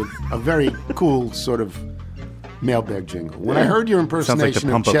background with a very cool sort of mailbag jingle. When I heard your impersonation Sounds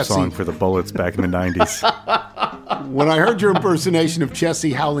like the pump-up song for the Bullets back in the 90s. When I heard your impersonation of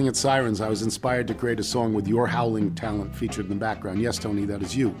Chessie howling at sirens, I was inspired to create a song with your howling talent featured in the background. Yes, Tony, that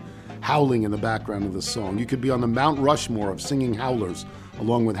is you, howling in the background of the song. You could be on the Mount Rushmore of singing howlers,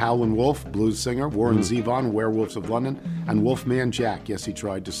 along with Howlin' Wolf, blues singer, Warren Zevon, Werewolves of London, and Wolfman Jack. Yes, he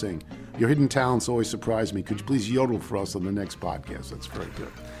tried to sing. Your hidden talents always surprise me. Could you please yodel for us on the next podcast? That's very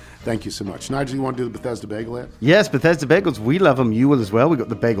good. Thank you so much. Nigel, you want to do the Bethesda Bagel ad? Yes, Bethesda Bagels. We love them. You will as well. We got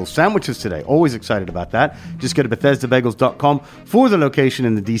the bagel sandwiches today. Always excited about that. Just go to BethesdaBagels.com for the location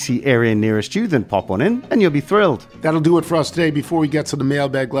in the DC area nearest you. Then pop on in and you'll be thrilled. That'll do it for us today. Before we get to the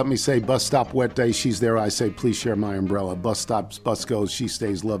mailbag, let me say bus stop wet day. She's there. I say please share my umbrella. Bus stops, bus goes. She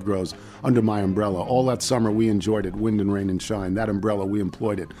stays. Love grows under my umbrella. All that summer we enjoyed it. Wind and rain and shine. That umbrella, we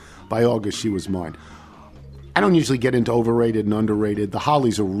employed it. By August, she was mine. I don't usually get into overrated and underrated. The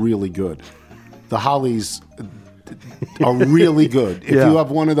Hollies are really good. The Hollies are really good. If you have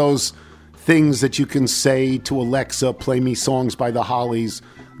one of those things that you can say to Alexa, play me songs by the Hollies,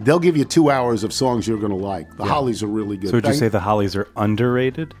 they'll give you 2 hours of songs you're going to like. The Hollies are really good. So would you say the Hollies are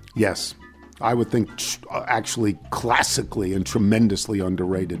underrated? Yes. I would think actually classically and tremendously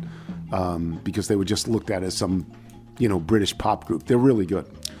underrated because they were just looked at as some, British pop group. They're really good.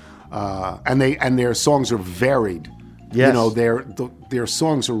 And their songs are varied. Yes. Their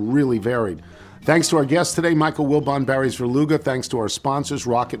songs are really varied. Thanks to our guests today, Michael Wilbon, Barry's Verluga. Thanks to our sponsors,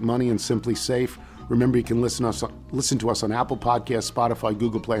 Rocket Money and Simply Safe. Remember, you can listen to us on Apple Podcasts, Spotify,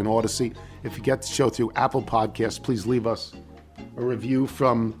 Google Play, and Odyssey. If you get the show through Apple Podcasts, please leave us a review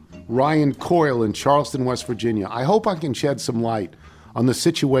from Ryan Coyle in Charleston, West Virginia. I hope I can shed some light on the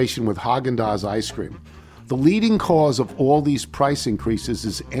situation with Haagen-Dazs ice cream. The leading cause of all these price increases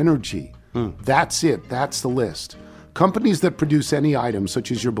is energy. That's it. That's the list. Companies that produce any item,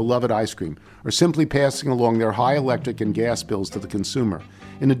 such as your beloved ice cream, are simply passing along their high electric and gas bills to the consumer.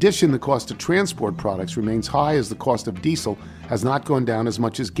 In addition, the cost to transport products remains high as the cost of diesel has not gone down as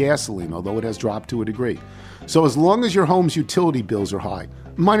much as gasoline, although it has dropped to a degree. So as long as your home's utility bills are high,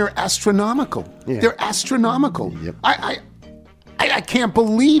 mine are astronomical. Yeah. They're astronomical. Yep. I can't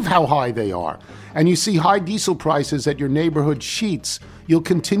believe how high they are. And you see high diesel prices at your neighborhood Sheetz. You'll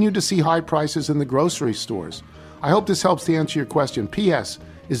continue to see high prices in the grocery stores. I hope this helps to answer your question. P.S.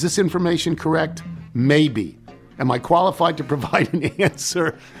 Is this information correct? Maybe. Am I qualified to provide an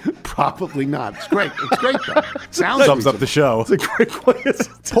answer? Probably not. It's great. It's great, though. Sounds Sums up the show. It's a great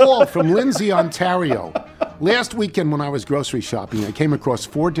question. Paul from Lindsay, Ontario. Last weekend when I was grocery shopping, I came across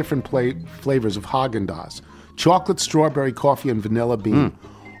 4 different flavors of Haagen-Dazs. Chocolate, strawberry, coffee, and vanilla bean.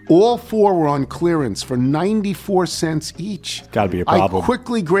 All 4 were on clearance for 94 cents each. Gotta be a problem. I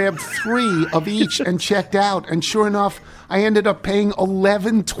quickly grabbed 3 of each and checked out. And sure enough, I ended up paying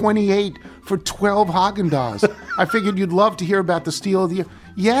 $11.28 for 12 Haagen-Dazs. I figured you'd love to hear about the steal of the year.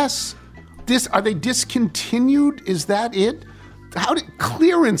 Yes. Are they discontinued? Is that it? How did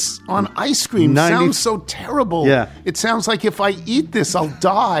clearance on ice cream sounds so terrible? Yeah. It sounds like if I eat this, I'll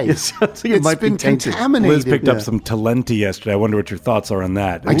die. It sounds like it might been be tainted. contaminated. Liz picked up some Talenti yesterday. I wonder what your thoughts are on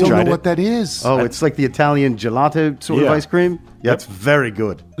that. I don't know what that is. Oh, it's like the Italian gelato sort of ice cream? Yeah, it's very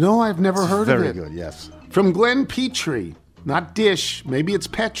good. No, I've never heard of it. Very good, yes. From Glenn Petrie, not Dish, maybe it's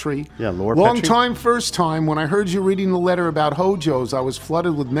Petrie. Yeah, Laura Long Petrie. time, first time. When I heard you reading the letter about Hojo's, I was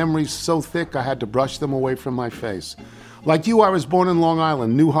flooded with memories so thick I had to brush them away from my face. Like you, I was born in Long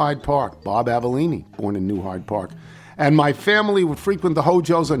Island, New Hyde Park. Bob Avellini, born in New Hyde Park. And my family would frequent the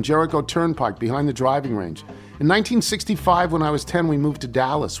Hojo's on Jericho Turnpike behind the driving range. In 1965, when I was 10, we moved to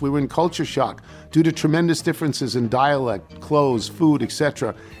Dallas. We were in culture shock due to tremendous differences in dialect, clothes, food,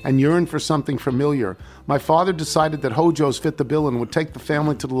 etc., and yearned for something familiar. My father decided that Hojo's fit the bill and would take the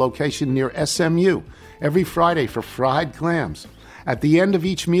family to the location near SMU every Friday for fried clams. At the end of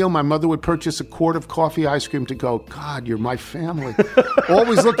each meal, my mother would purchase a quart of coffee ice cream to go, God, you're my family.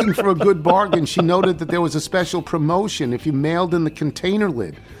 Always looking for a good bargain, she noted that there was a special promotion if you mailed in the container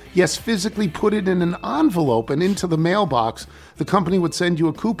lid. Yes, physically put it in an envelope and into the mailbox, the company would send you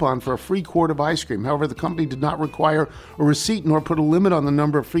a coupon for a free quart of ice cream. However, the company did not require a receipt nor put a limit on the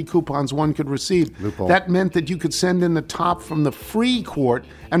number of free coupons one could receive. Loophole. That meant that you could send in the top from the free quart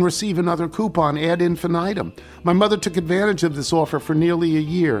and receive another coupon ad infinitum. My mother took advantage of this offer for nearly a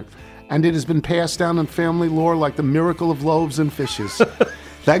year, and it has been passed down in family lore like the miracle of loaves and fishes.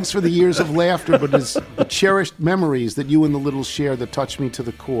 Thanks for the years of laughter, but it's the cherished memories that you and the Littles share that touch me to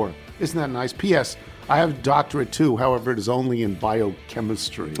the core. Isn't that nice? P.S. I have a doctorate too, however, it is only in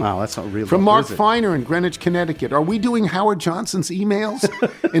biochemistry. Wow, that's not real. From Mark Feiner in Greenwich, Connecticut. Are we doing Howard Johnson's emails?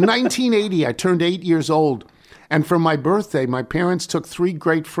 In 1980, I turned 8 years old. And for my birthday, my parents took 3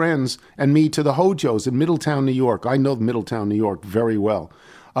 great friends and me to the Hojos in Middletown, New York. I know Middletown, New York very well.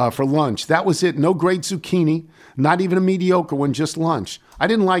 For lunch. That was it. No great zucchini, not even a mediocre one, just lunch. I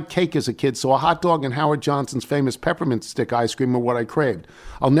didn't like cake as a kid, so a hot dog and Howard Johnson's famous peppermint stick ice cream were what I craved.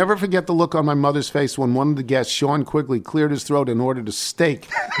 I'll never forget the look on my mother's face when one of the guests, Sean Quigley, cleared his throat and ordered a steak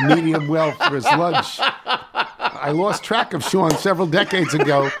medium well for his lunch. I lost track of Sean several decades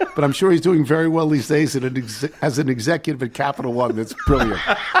ago, but I'm sure he's doing very well these days as an executive at Capital One. That's brilliant.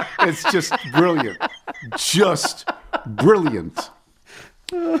 It's just brilliant. Just brilliant.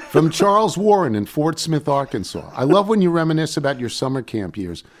 From Charles Warren in Fort Smith, Arkansas. I love when you reminisce about your summer camp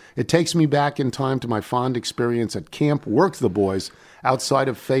years. It takes me back in time to my fond experience at Camp Work the Boys outside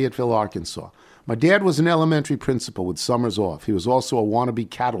of Fayetteville, Arkansas. My dad was an elementary principal with summers off. He was also a wannabe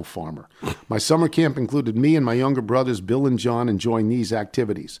cattle farmer. My summer camp included me and my younger brothers, Bill and John, enjoying these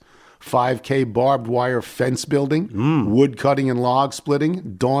activities. 5K barbed wire fence building, wood cutting and log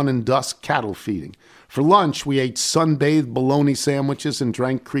splitting, dawn and dusk cattle feeding. For lunch, we ate sun-bathed bologna sandwiches and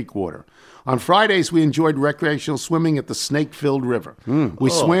drank creek water. On Fridays, we enjoyed recreational swimming at the snake-filled river. We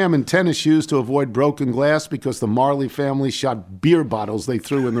swam in tennis shoes to avoid broken glass because the Marley family shot beer bottles they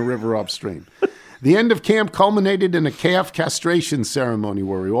threw in the river upstream. The end of camp culminated in a calf castration ceremony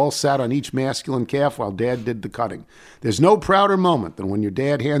where we all sat on each masculine calf while Dad did the cutting. There's no prouder moment than when your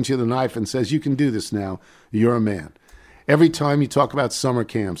dad hands you the knife and says, "You can do this now. You're a man." Every time you talk about summer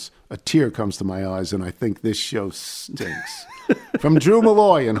camps, a tear comes to my eyes, and I think this show stinks. From Drew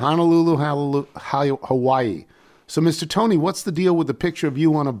Malloy in Honolulu, Hawaii. So, Mr. Tony, what's the deal with the picture of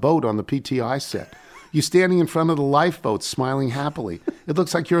you on a boat on the PTI set? You standing in front of the lifeboat, smiling happily. It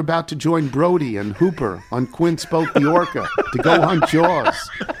looks like you're about to join Brody and Hooper on Quint's boat, the Orca, to go hunt Jaws.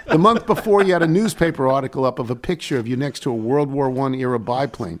 The month before, you had a newspaper article up of a picture of you next to a World War I era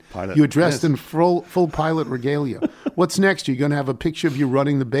biplane. You were dressed in full pilot regalia. What's next? Are you going to have a picture of you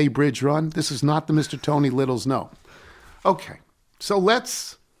running the Bay Bridge Run? This is not the Mr. Tony Littles, no. Okay, so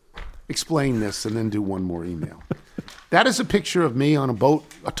let's explain this and then do one more email. That is a picture of me on a boat,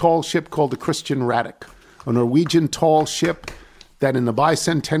 a tall ship called the Christian Radich, a Norwegian tall ship that in the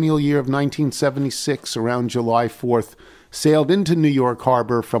bicentennial year of 1976, around July 4th, sailed into New York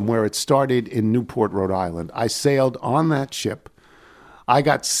Harbor from where it started in Newport, Rhode Island. I sailed on that ship. I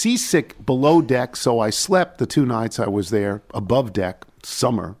got seasick below deck, so I slept the 2 nights I was there above deck,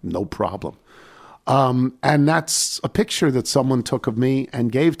 summer, no problem. And that's a picture that someone took of me and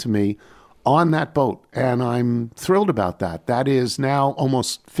gave to me on that boat, and I'm thrilled about that. That is now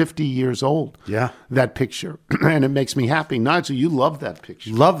almost 50 years old. Yeah, that picture, and it makes me happy. Nigel, you love that picture.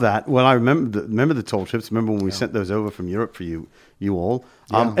 Love that. Well, I remember the tall ships. Remember when we sent those over from Europe for you all.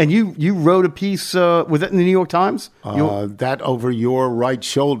 And you wrote a piece. Was it in the New York Times? That over your right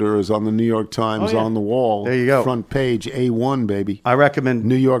shoulder is on the New York Times on the wall. There you go. Front page, A1, baby. I recommend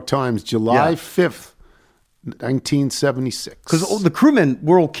New York Times, July 5th. 1976. Because the crewmen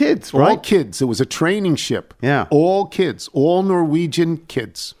were all kids, right? All kids. It was a training ship. Yeah. All kids. All Norwegian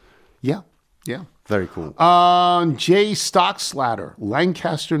kids. Yeah. Yeah. Very cool. Jay Stockslatter,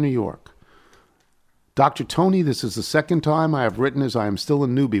 Lancaster, New York. Dr. Tony, this is the second time I have written as I am still a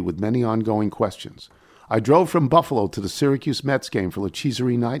newbie with many ongoing questions. I drove from Buffalo to the Syracuse Mets game for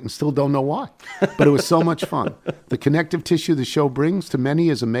Lacheserie night and still don't know why. But it was so much fun. The connective tissue the show brings to many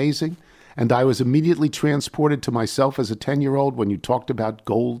is amazing. And I was immediately transported to myself as a 10-year-old when you talked about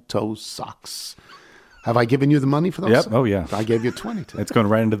gold toe socks. Have I given you the money for those? Yep. Oh, yeah. I gave you 20 today. It's going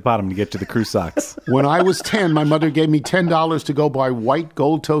right into the bottom to get to the crew socks. When I was 10, my mother gave me $10 to go buy white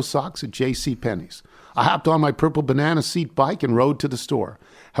gold toe socks at JCPenney's. I hopped on my purple banana seat bike and rode to the store.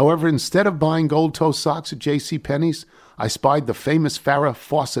 However, instead of buying gold toe socks at JCPenney's, I spied the famous Farrah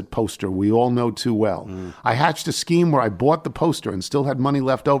Fawcett poster we all know too well. I hatched a scheme where I bought the poster and still had money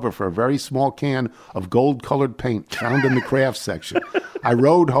left over for a very small can of gold-colored paint found in the crafts section. I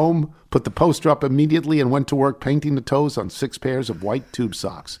rode home, put the poster up immediately, and went to work painting the toes on 6 pairs of white tube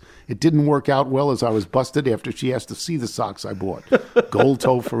socks. It didn't work out well as I was busted after she asked to see the socks I bought. Gold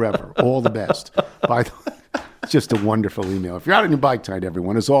toe forever. All the best. It's just a wonderful email. If you're out on your bike tonight,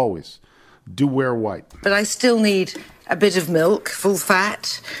 everyone, as always, do wear white. But I still need a bit of milk, full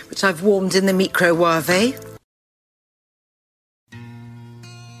fat, which I've warmed in the microwave.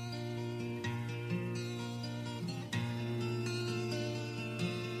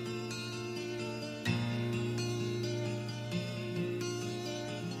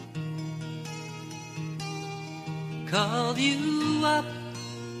 called you up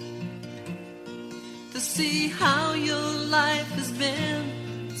to see how your life has been.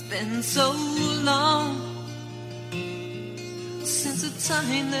 It's been so long since the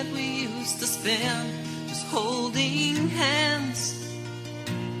time that we used to spend just holding hands.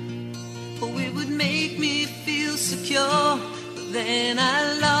 Oh, it would make me feel secure, but then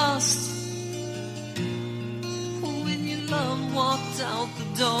I lost. When your love walked out the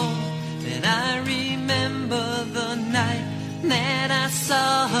door, then I remember the night that I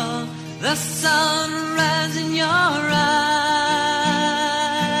saw the sunrise in your eyes.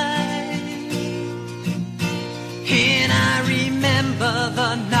 And I remember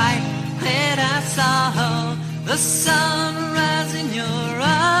the night that I saw the sunrise in your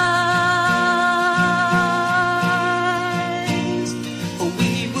eyes.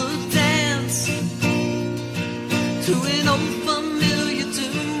 We would dance to an old familiar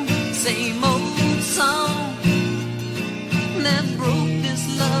tune, same old song that broke this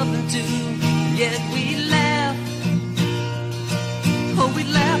love in two. Yet we laugh, oh, we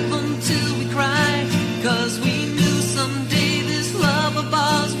laugh until we cry, 'cause we knew someday this love of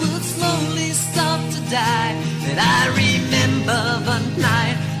ours would slowly start to die. That I remember the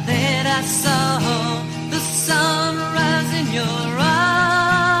night that I saw the sunrise in your eyes.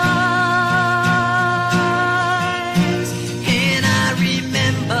 And I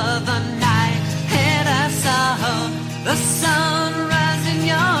remember the night that I saw the sunrise in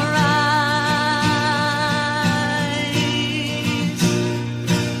your eyes.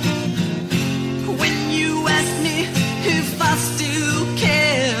 When you asked me if I still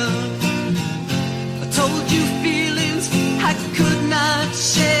care, I told you feelings I could not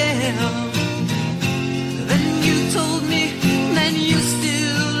share. Then you told me that you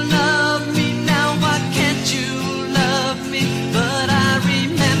still love me. Now why can't you love me? But I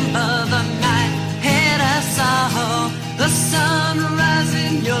remember the night that I saw the sunrise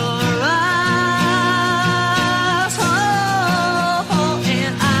in your eyes. Oh,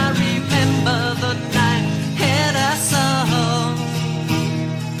 and I remember the night that I saw.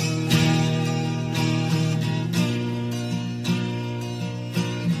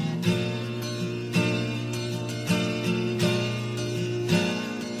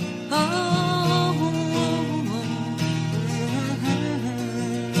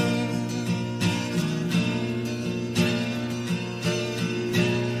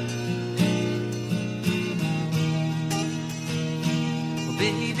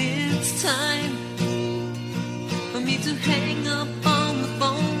 Baby, it's time for me to hang up on the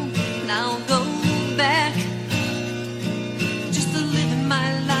phone. Now go back just to living my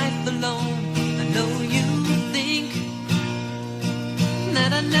life alone. I know you think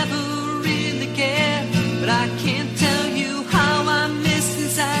that I never really care, but I can't tell you how I miss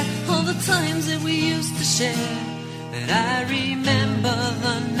inside all the times that we used to share. That I remember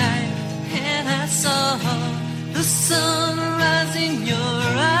the night and I saw the sunrise in your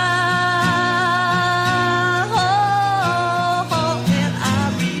eyes. Oh, and I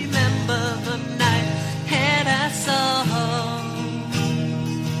remember the night that I saw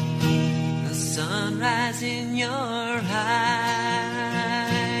the sunrise in your eyes.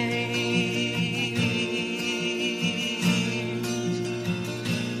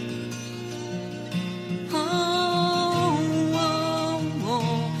 Oh,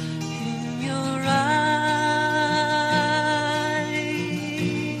 in your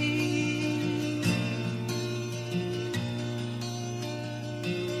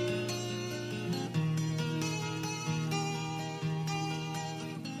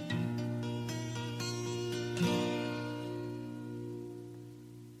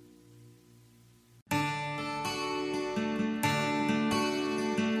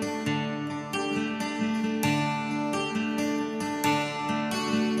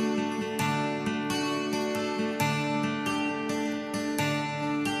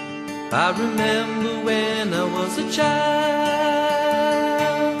I remember when I was a child,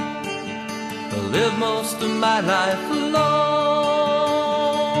 I lived most of my life alone.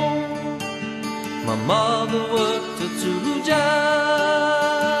 My mother worked her 2 jobs,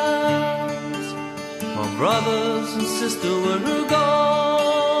 my brothers and sister were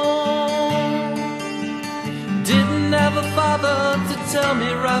gone. Didn't have a father to tell me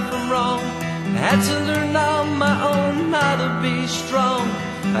right from wrong. I had to learn on my own how to be strong.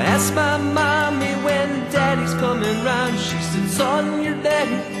 I asked my mommy when daddy's coming round. She said, son, your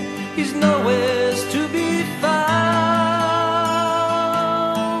daddy, he's nowhere to be found.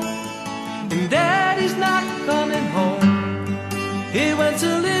 And daddy's not coming home. He went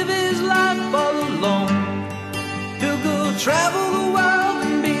to live his life all alone. He'll go travel the world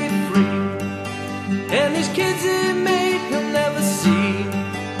and be free. And these kids, they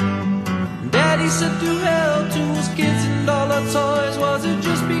said to hell to his kids and all our toys. Was it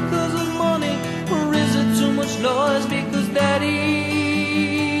just because of money, or is it too much noise? Because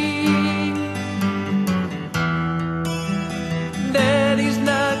Daddy's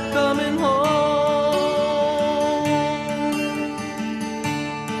not coming home.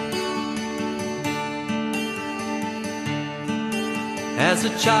 As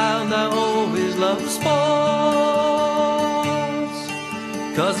a child I always loved sports,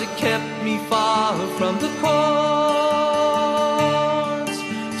 'cause it kept me far from the courts.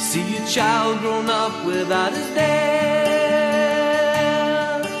 See a child grown up without his dad,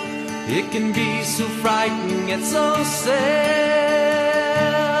 it can be so frightening and so sad.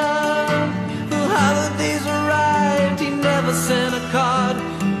 The holidays arrived, he never sent a card.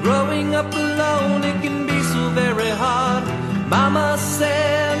 Growing up alone, it can be so very hard. Mama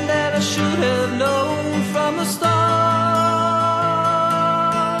said that I should have known from the start.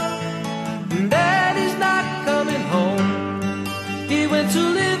 Daddy's not coming home. He went to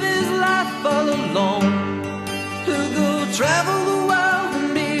live his life all alone. He'll go travel the world and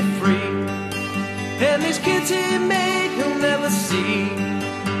be free, and these kids he made he'll never see.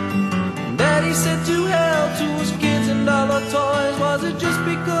 Daddy said to hell to his kids and all our toys. Was it just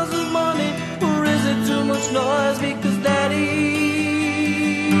because of money, or is it too much noise? Because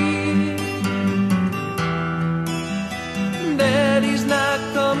Daddy's not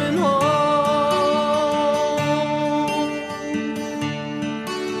coming home.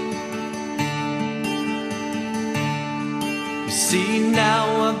 You see, now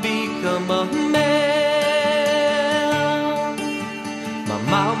I've become a man. My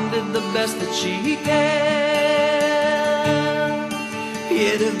mom did the best that she can.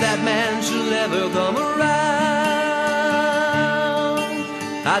 Yet if that man should ever come around,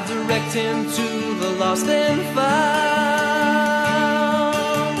 I direct him to the lost and found.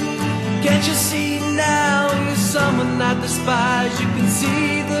 Can't you see now you're someone I despise? You can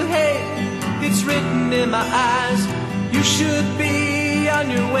see the hate, it's written in my eyes. You should be on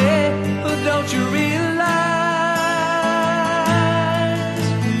your way, but don't you realize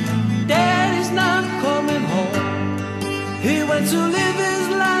Daddy's not coming home? He went to live his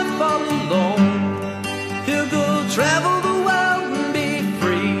life all alone. He'll go travel the world and be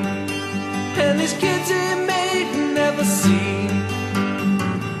free, and these kids he made never see.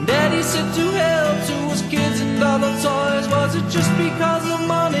 Daddy said to hell to his kids and all the toys. Was it just because of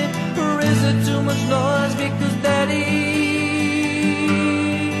money, or is it too much noise? Because Daddy